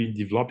colleagues who've been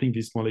developing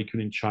this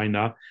molecule in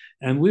China,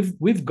 and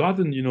we've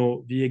gotten,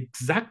 the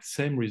exact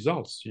same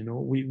results.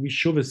 We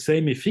show the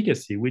same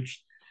efficacy,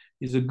 which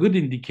is a good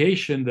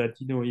indication that,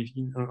 if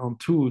on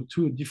two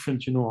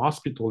different,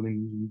 hospitals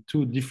in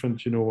two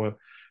different,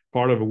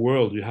 part of the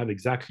world, you have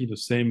exactly the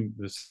same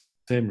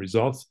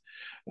results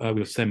with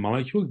the same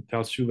molecule. It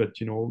tells you that,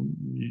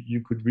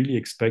 you could really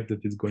expect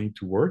that it's going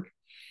to work.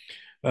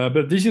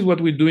 But this is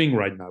what we're doing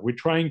right now. We're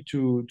trying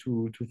to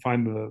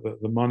find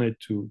the money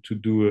to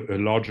do a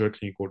larger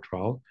clinical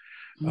trial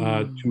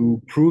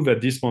to prove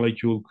that this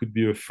molecule could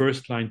be a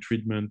first-line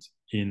treatment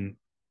in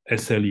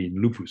SLE,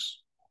 in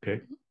lupus.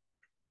 Okay,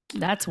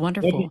 That's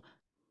wonderful.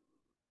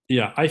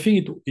 Yeah, I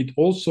think it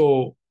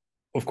also,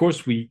 of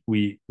course, I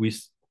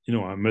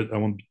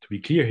want to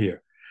be clear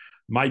here.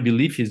 My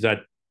belief is that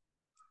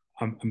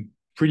I'm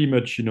pretty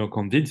much,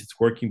 convinced it's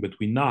working, but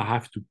we now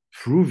have to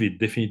prove it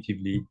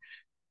definitively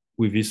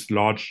with this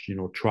large,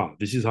 trial.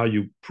 This is how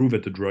you prove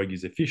that the drug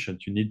is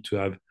efficient. You need to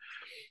have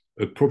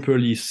a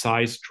properly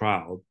sized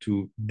trial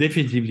to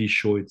definitively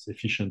show it's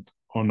efficient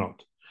or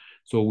not.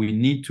 So we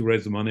need to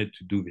raise the money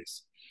to do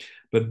this.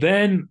 But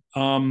then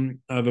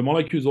the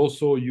molecule is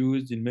also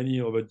used in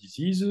many other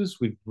diseases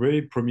with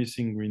very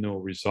promising,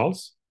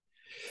 results.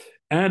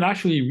 And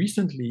actually,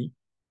 recently,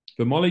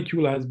 the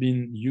molecule has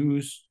been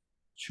used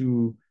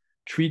to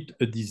treat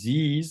a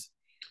disease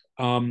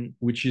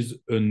which is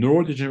a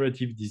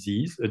neurodegenerative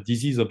disease, a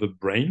disease of the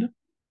brain.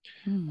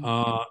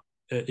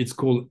 It's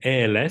called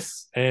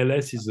ALS.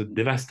 ALS is a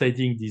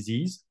devastating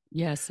disease.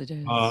 Yes, it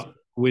is.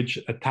 Which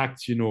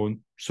attacks,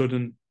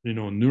 certain,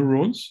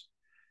 neurons.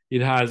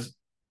 It has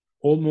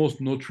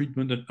almost no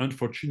treatment, and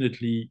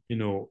unfortunately,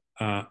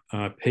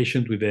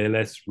 patients with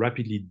ALS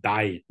rapidly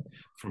die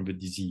from the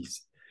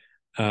disease.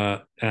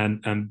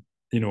 And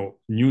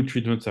new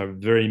treatments are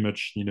very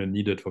much,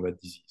 needed for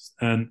that disease.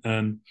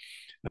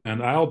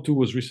 And IL-2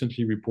 was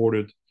recently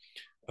reported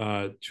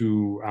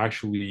to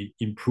actually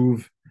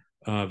improve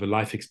the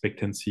life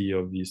expectancy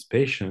of this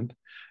patient.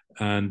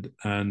 And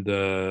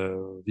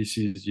this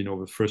is,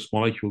 the first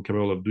molecule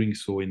capable of doing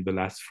so in the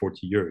last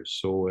 40 years.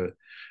 So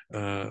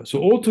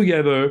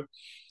altogether,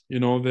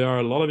 there are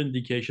a lot of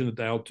indications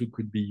that IL-2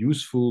 could be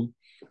useful,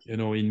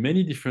 in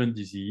many different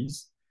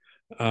diseases.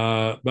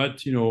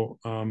 But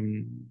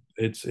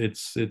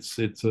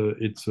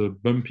it's a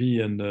bumpy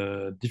and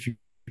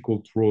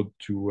difficult road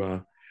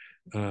to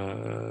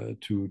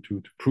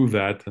prove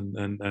that,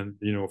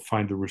 and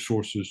find the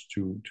resources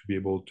to be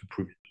able to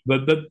prove it.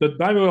 But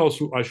by the way,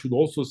 also I should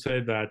also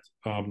say that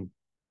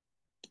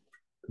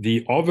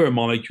the other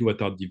molecules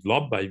that are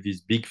developed by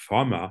this big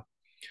pharma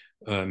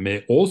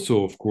may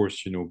also, of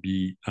course,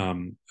 be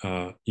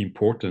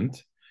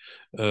important.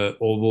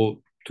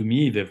 Although to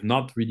me, they've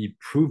not really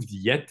proved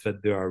yet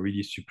that they are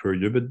really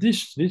superior. But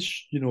these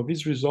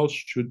results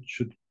should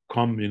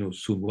come,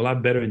 soon. We'll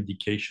have better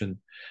indication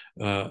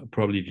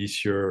probably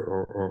this year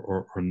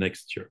or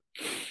next year.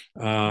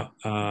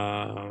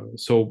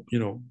 So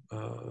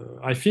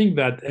I think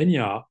that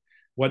anyhow,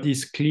 what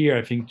is clear,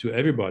 I think, to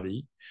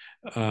everybody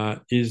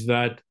is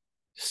that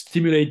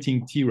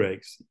stimulating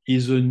Tregs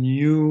is a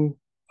new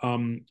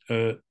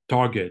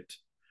target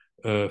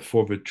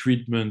for the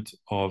treatment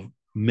of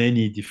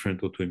many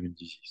different autoimmune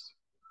diseases.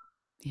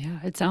 Yeah,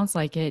 it sounds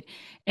like it.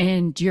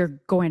 And you're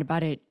going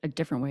about it a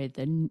different way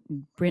than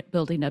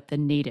building up the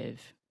native,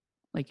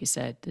 like you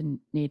said, the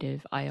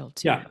native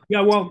IL-2.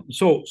 Yeah. Well,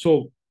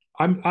 so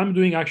I'm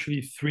doing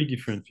actually three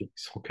different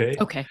things. Okay.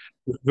 Okay.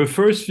 The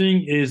first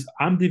thing is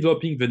I'm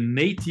developing the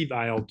native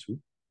IL-2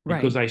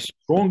 because Right. I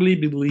strongly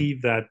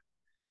believe that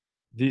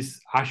this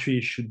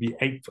actually should be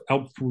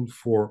helpful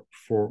for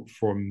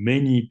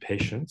many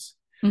patients.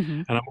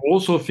 Mm-hmm. And I'm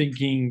also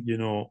thinking,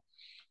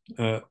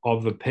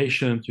 of the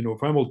patient, for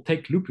example,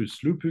 take lupus.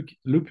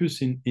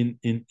 Lupus in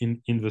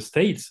the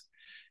States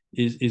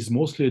is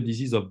mostly a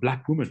disease of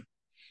Black women.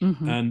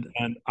 Mm-hmm.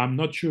 And I'm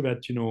not sure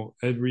that,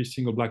 every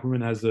single Black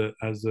woman has a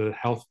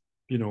health,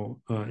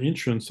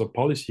 insurance or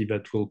policy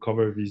that will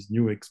cover these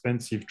new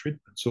expensive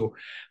treatments. So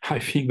I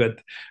think that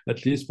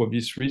at least for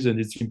this reason,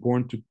 it's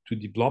important to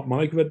develop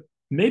molecules that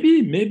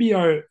maybe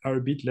are a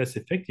bit less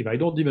effective. I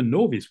don't even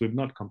know this. We've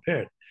not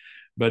compared.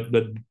 But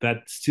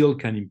that still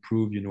can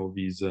improve,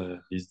 these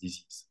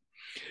disease.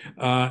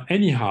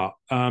 Anyhow,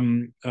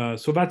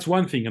 so that's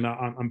one thing, and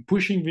I'm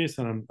pushing this,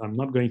 and I'm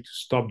not going to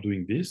stop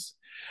doing this.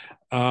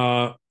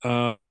 Thank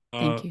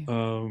you.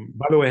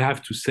 By the way, I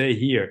have to say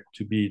here,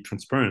 to be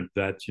transparent,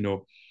 that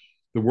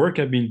the work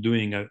I've been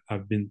doing,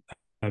 I've been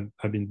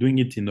doing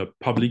it in a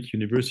public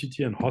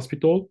university and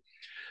hospital.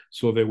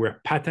 So there were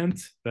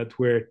patents that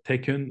were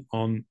taken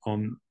on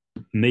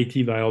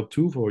native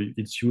IL-2 for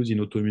its use in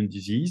autoimmune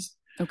disease.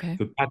 Okay.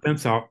 The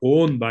patents are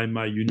owned by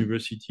my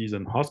universities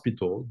and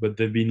hospitals, but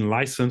they've been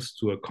licensed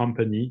to a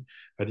company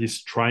that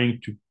is trying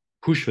to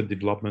push the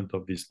development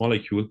of this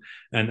molecule.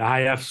 And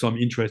I have some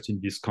interest in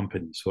this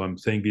company. So I'm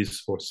saying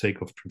this for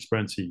sake of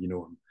transparency,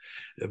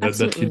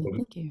 Absolutely.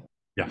 Thank you.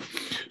 Yeah.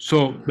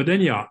 So, but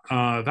anyhow,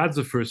 that's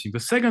the first thing. The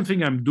second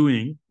thing I'm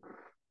doing,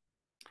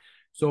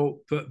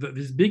 so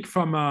this big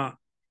pharma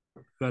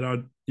that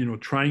are,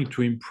 trying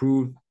to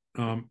improve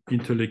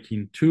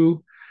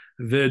interleukin-2,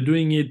 they're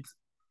doing it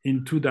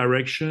in two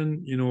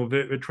directions.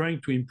 They're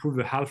trying to improve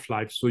the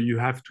half-life, so you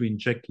have to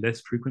inject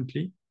less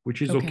frequently,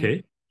 which is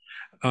okay.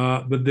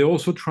 But they're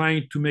also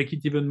trying to make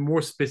it even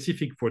more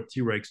specific for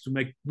Tregs to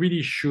make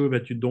really sure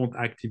that you don't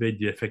activate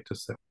the effector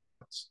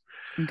cells.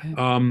 Okay.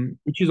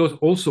 Which is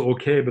also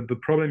okay, but the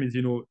problem is,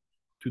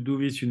 to do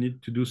this, you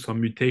need to do some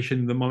mutation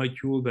in the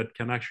molecule that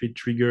can actually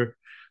trigger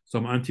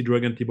some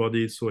anti-drug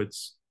antibodies. So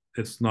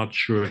it's not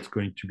sure it's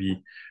going to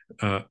be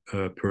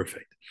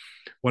perfect.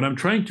 What I'm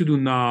trying to do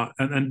now,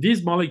 and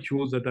these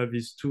molecules that have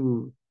these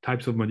two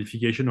types of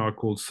modification are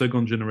called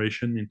second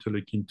generation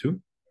interleukin-2.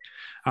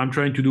 I'm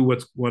trying to do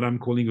what I'm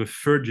calling a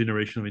third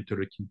generation of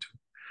interleukin-2.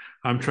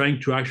 I'm trying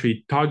to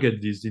actually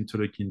target this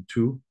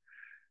interleukin-2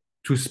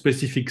 to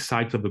specific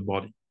sites of the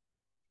body.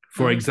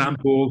 For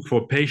example,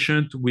 for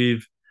patients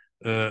with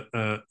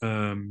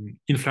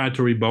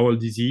inflammatory bowel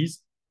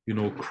disease,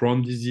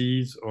 Crohn's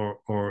disease or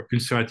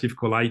ulcerative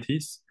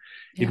colitis,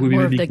 Yeah, it would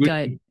more be of the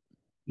good.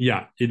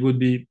 gut. It would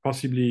be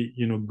possibly,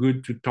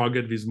 good to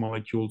target these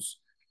molecules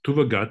to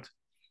the gut.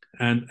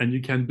 And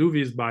you can do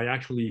this by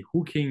actually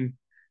hooking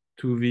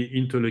to the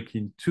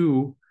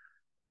interleukin-2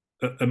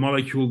 a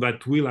molecule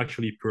that will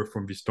actually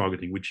perform this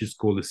targeting, which is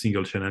called a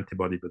single chain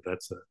antibody, but that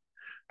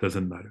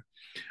doesn't matter.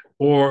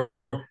 Or,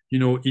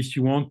 if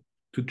you want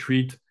to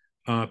treat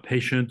a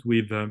patient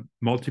with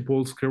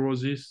multiple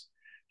sclerosis,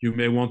 you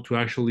may want to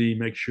actually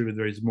make sure that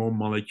there is more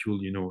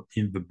molecule,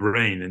 in the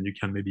brain, and you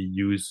can maybe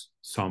use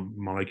some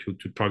molecule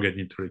to target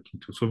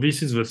interleukin-2. So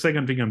this is the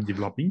second thing I'm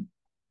developing.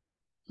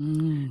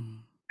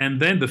 And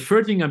then the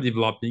third thing I'm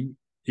developing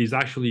is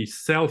actually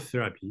cell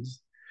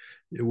therapies,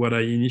 what I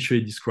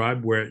initially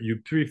described, where you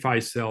purify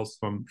cells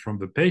from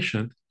the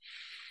patient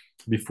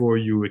before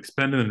you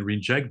expand them and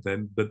reject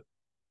them. But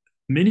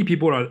many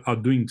people are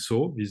doing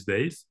so these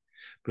days.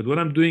 But what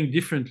I'm doing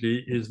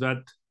differently is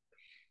that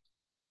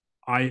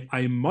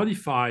I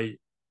modify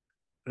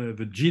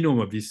the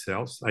genome of these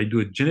cells. I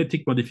do a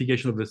genetic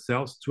modification of the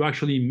cells to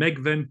actually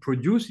make them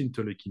produce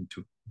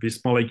interleukin-2,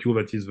 this molecule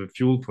that is the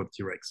fuel for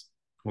Tregs.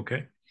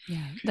 Okay.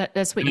 Yeah,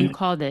 that's what you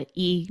call the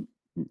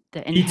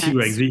enhanced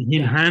Tregs, the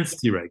enhanced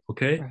Treg.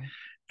 Okay.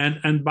 Right.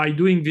 And by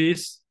doing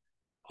this,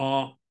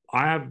 I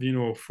have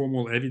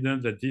formal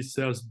evidence that these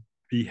cells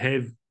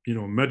behave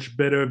much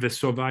better. They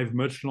survive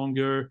much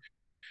longer.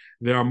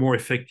 They are more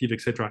effective,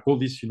 etc. All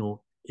this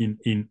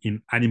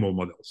in animal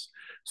models.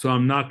 So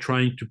I'm not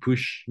trying to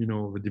push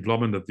the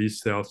development of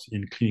these cells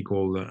in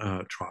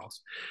clinical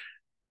trials.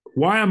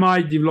 Why am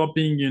I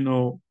developing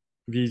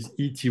these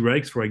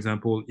eTregs, for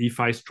example, if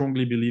I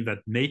strongly believe that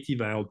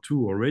native IL-2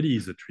 already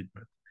is a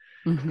treatment?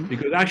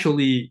 Because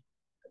actually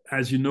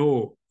as you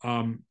know,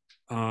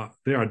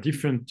 there are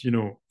different,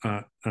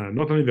 not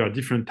only there are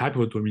different types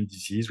of autoimmune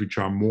disease, which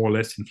are more or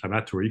less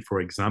inflammatory,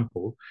 for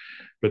example,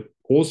 but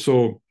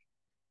also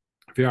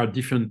there are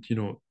different,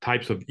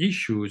 types of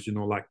issues,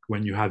 like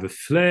when you have a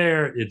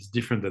flare, it's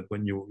different than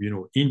when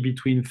in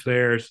between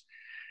flares.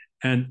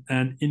 And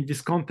in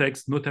this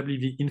context, notably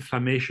the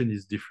inflammation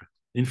is different,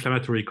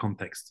 inflammatory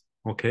context,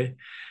 okay?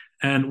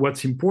 And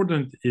what's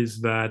important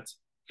is that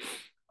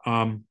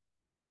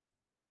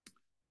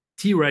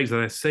Tregs, as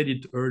I said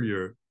it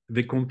earlier,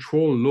 they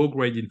control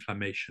low-grade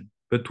inflammation.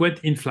 But when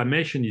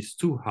inflammation is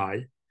too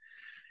high,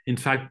 in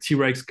fact,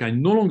 Tregs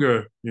can no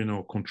longer,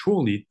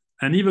 control it,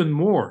 and even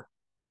more,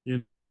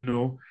 the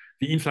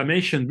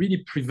inflammation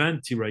really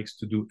prevents Tregs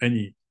to do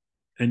any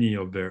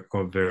of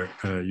their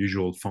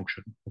usual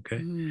function.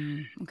 Okay.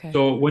 Okay.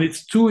 So when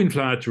it's too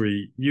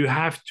inflammatory, you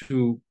have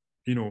to,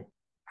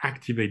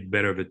 activate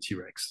better the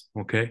Tregs.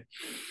 Okay.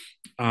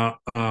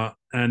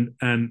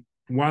 And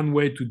one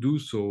way to do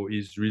so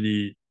is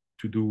really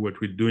to do what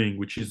we're doing,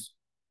 which is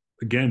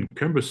again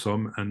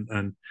cumbersome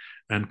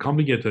and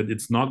complicated.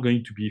 It's not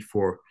going to be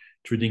for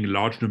treating a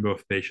large number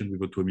of patients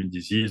with autoimmune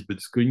disease, but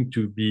it's going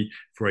to be,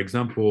 for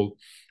example,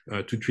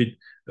 to treat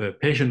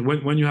patients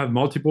when you have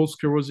multiple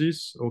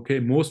sclerosis. Okay,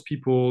 most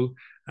people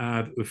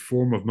have a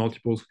form of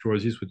multiple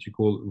sclerosis, what you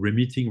call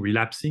remitting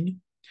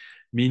relapsing,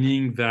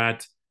 meaning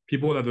that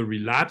people have a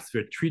relapse,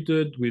 they're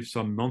treated with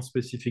some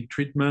non-specific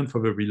treatment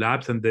for the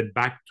relapse, and they're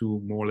back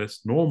to more or less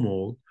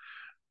normal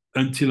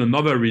until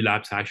another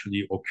relapse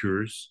actually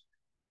occurs.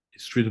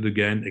 It's treated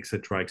again,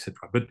 etc.,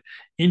 etc. But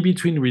in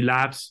between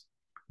relapse,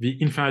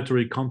 the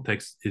inflammatory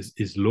context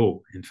is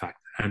low, in fact.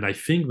 And I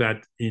think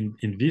that in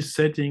these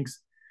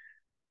settings,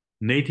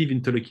 native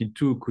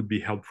interleukin-2 could be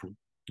helpful.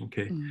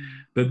 Okay.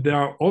 But there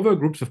are other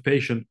groups of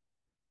patients,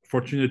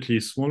 fortunately,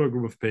 a smaller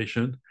group of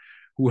patients,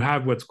 who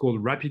have what's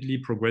called rapidly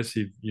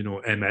progressive,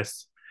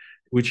 MS,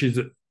 which is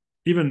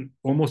even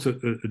almost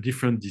a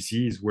different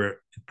disease where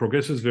it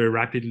progresses very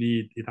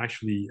rapidly. It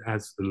actually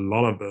has a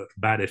lot of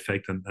bad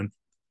effect, and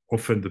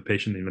often the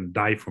patient even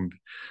die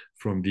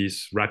from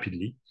this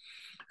rapidly.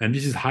 And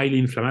this is highly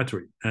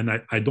inflammatory. And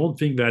I don't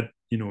think that,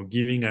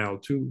 giving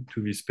IL-2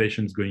 to these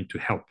patients is going to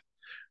help.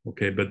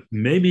 Okay, but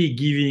maybe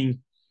giving,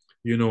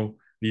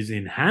 these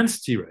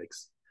enhanced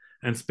Tregs,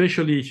 and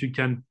especially if you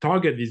can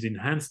target these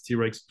enhanced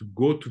Tregs to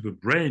go to the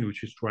brain,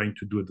 which is trying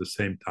to do at the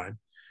same time,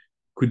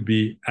 could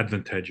be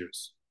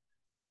advantageous.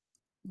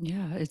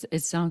 Yeah,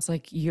 it sounds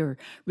like you're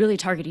really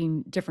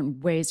targeting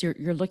different ways.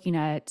 You're looking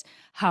at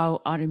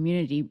how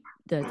autoimmunity,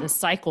 the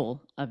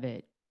cycle of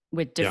it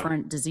with Yeah.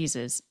 different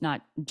diseases,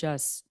 not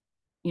just,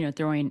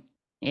 throwing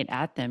it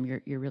at them.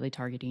 You're really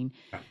targeting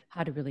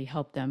how to really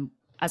help them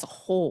as a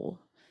whole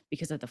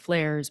because of the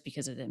flares,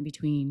 because of the in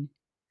between.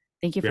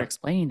 Thank you for Yeah.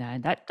 explaining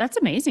that. That's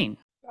amazing.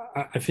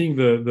 I think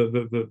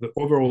the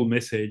overall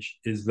message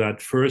is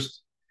that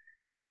first,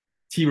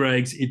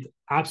 Tregs, it's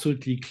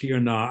absolutely clear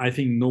now. I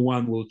think no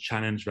one will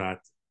challenge that.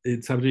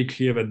 It's absolutely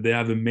clear that they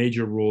have a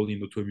major role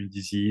in autoimmune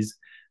disease,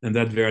 and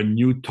that there are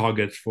new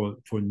targets for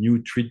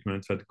new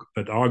treatments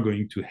that are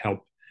going to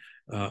help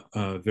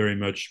very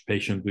much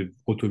patients with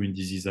autoimmune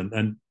disease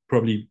and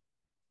probably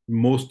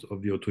most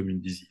of the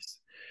autoimmune disease.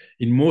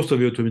 In most of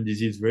the autoimmune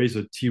disease, there is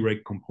a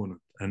Treg component,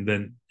 and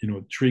then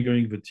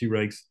triggering the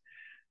Tregs,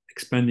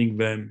 expanding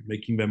them,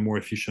 making them more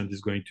efficient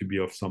is going to be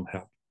of some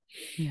help.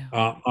 Yeah.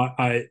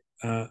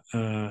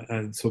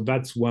 And so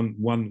that's one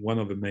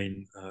of the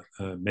main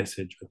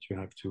message that you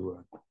have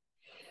to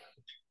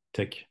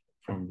take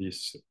from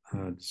this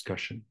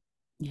discussion.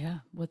 Yeah.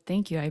 Well,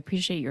 thank you. I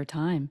appreciate your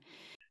time.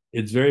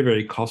 It's very,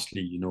 very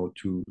costly,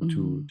 to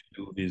do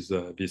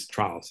these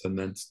trials, and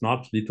then it's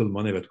not little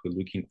money that we're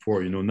looking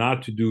for. Now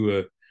to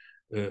do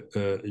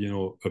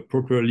a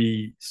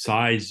properly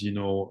sized,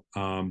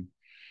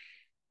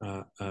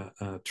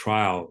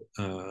 trial,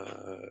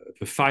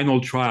 the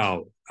final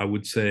trial, I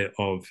would say,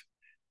 of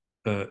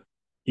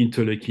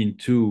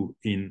interleukin-2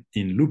 in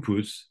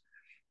lupus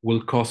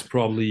will cost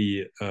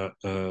probably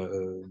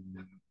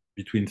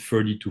between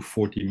 $30 to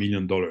 $40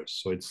 million.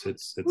 So it's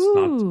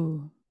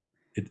not,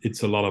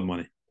 it's a lot of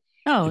money.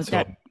 Oh,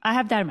 I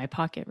have that in my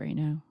pocket right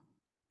now.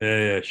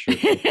 Yeah, sure.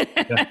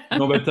 Yeah.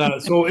 No, but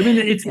so I mean,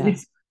 it's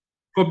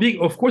for big,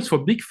 of course, for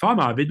big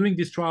pharma, they're doing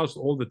these trials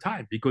all the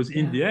time, because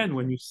in the end,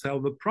 when you sell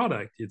the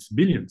product, it's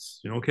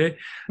billions. Okay,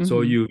 so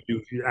you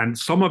and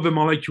some of the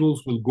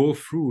molecules will go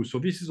through. So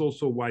this is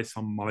also why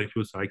some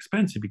molecules are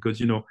expensive, because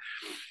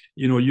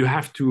you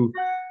have to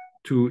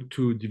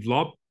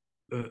develop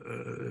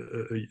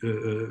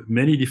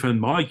many different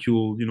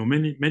molecules.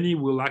 Many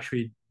will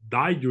actually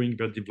die during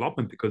their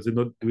development because they're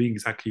not doing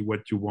exactly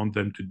what you want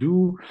them to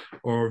do,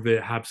 or they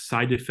have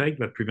side effects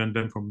that prevent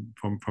them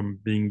from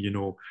being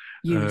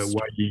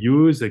widely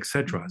used,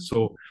 etc.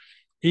 So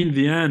in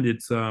the end,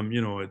 it's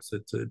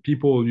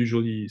people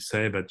usually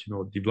say that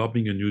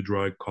developing a new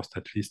drug costs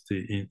at least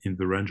in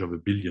the range of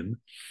 $1 billion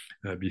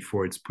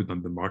before it's put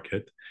on the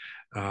market,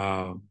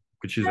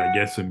 which is, I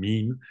guess, a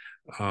mean.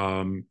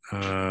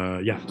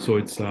 Yeah, so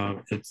it's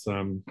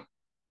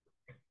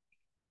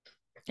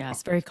Yeah,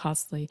 it's very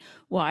costly.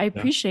 Well, I Yeah.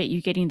 appreciate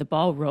you getting the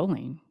ball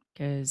rolling,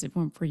 because if it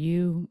weren't for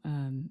you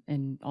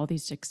and all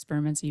these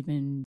experiments you've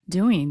been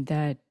doing,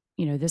 that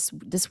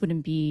this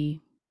wouldn't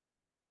be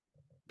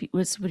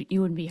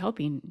you wouldn't be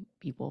helping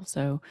people.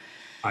 So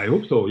I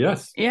hope so.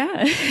 Yes.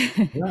 yeah,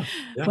 Yeah.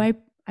 Yeah. well,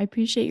 I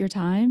appreciate your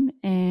time,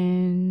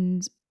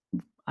 and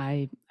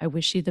I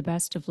wish you the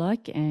best of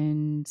luck,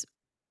 and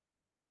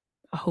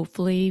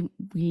hopefully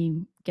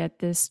we get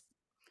this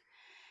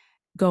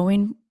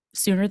going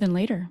sooner than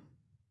later.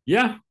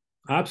 Yeah.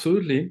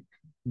 Absolutely.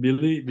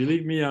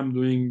 Believe me, I'm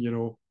doing.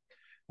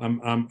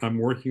 I'm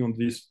working on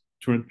this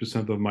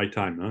 200% of my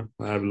time. Huh?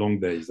 I have long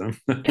days. Huh?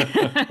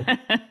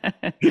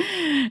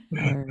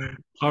 All right.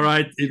 All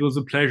right. It was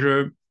a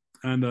pleasure.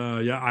 And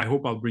yeah, I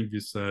hope I'll bring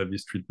this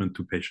treatment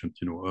to patients,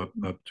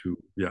 up to,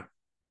 yeah.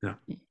 Yeah.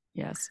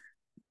 Yes.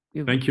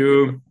 Thank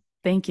you.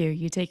 Thank you.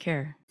 You take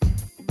care.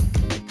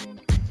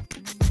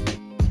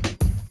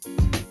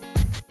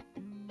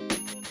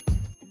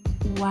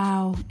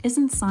 Wow,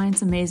 isn't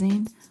science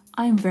amazing?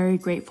 I am very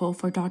grateful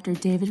for Dr.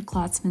 David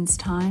Klatzmann's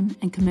time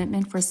and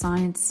commitment for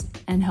science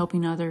and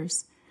helping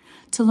others.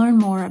 To learn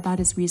more about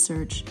his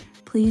research,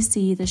 please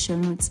see the show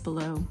notes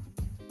below.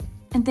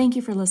 And thank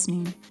you for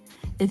listening.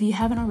 If you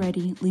haven't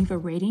already, leave a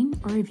rating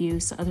or review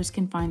so others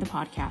can find the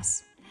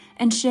podcast.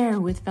 And share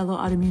with fellow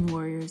autoimmune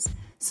warriors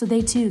so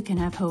they too can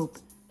have hope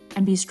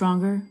and be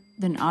stronger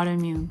than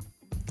autoimmune.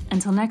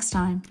 Until next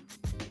time.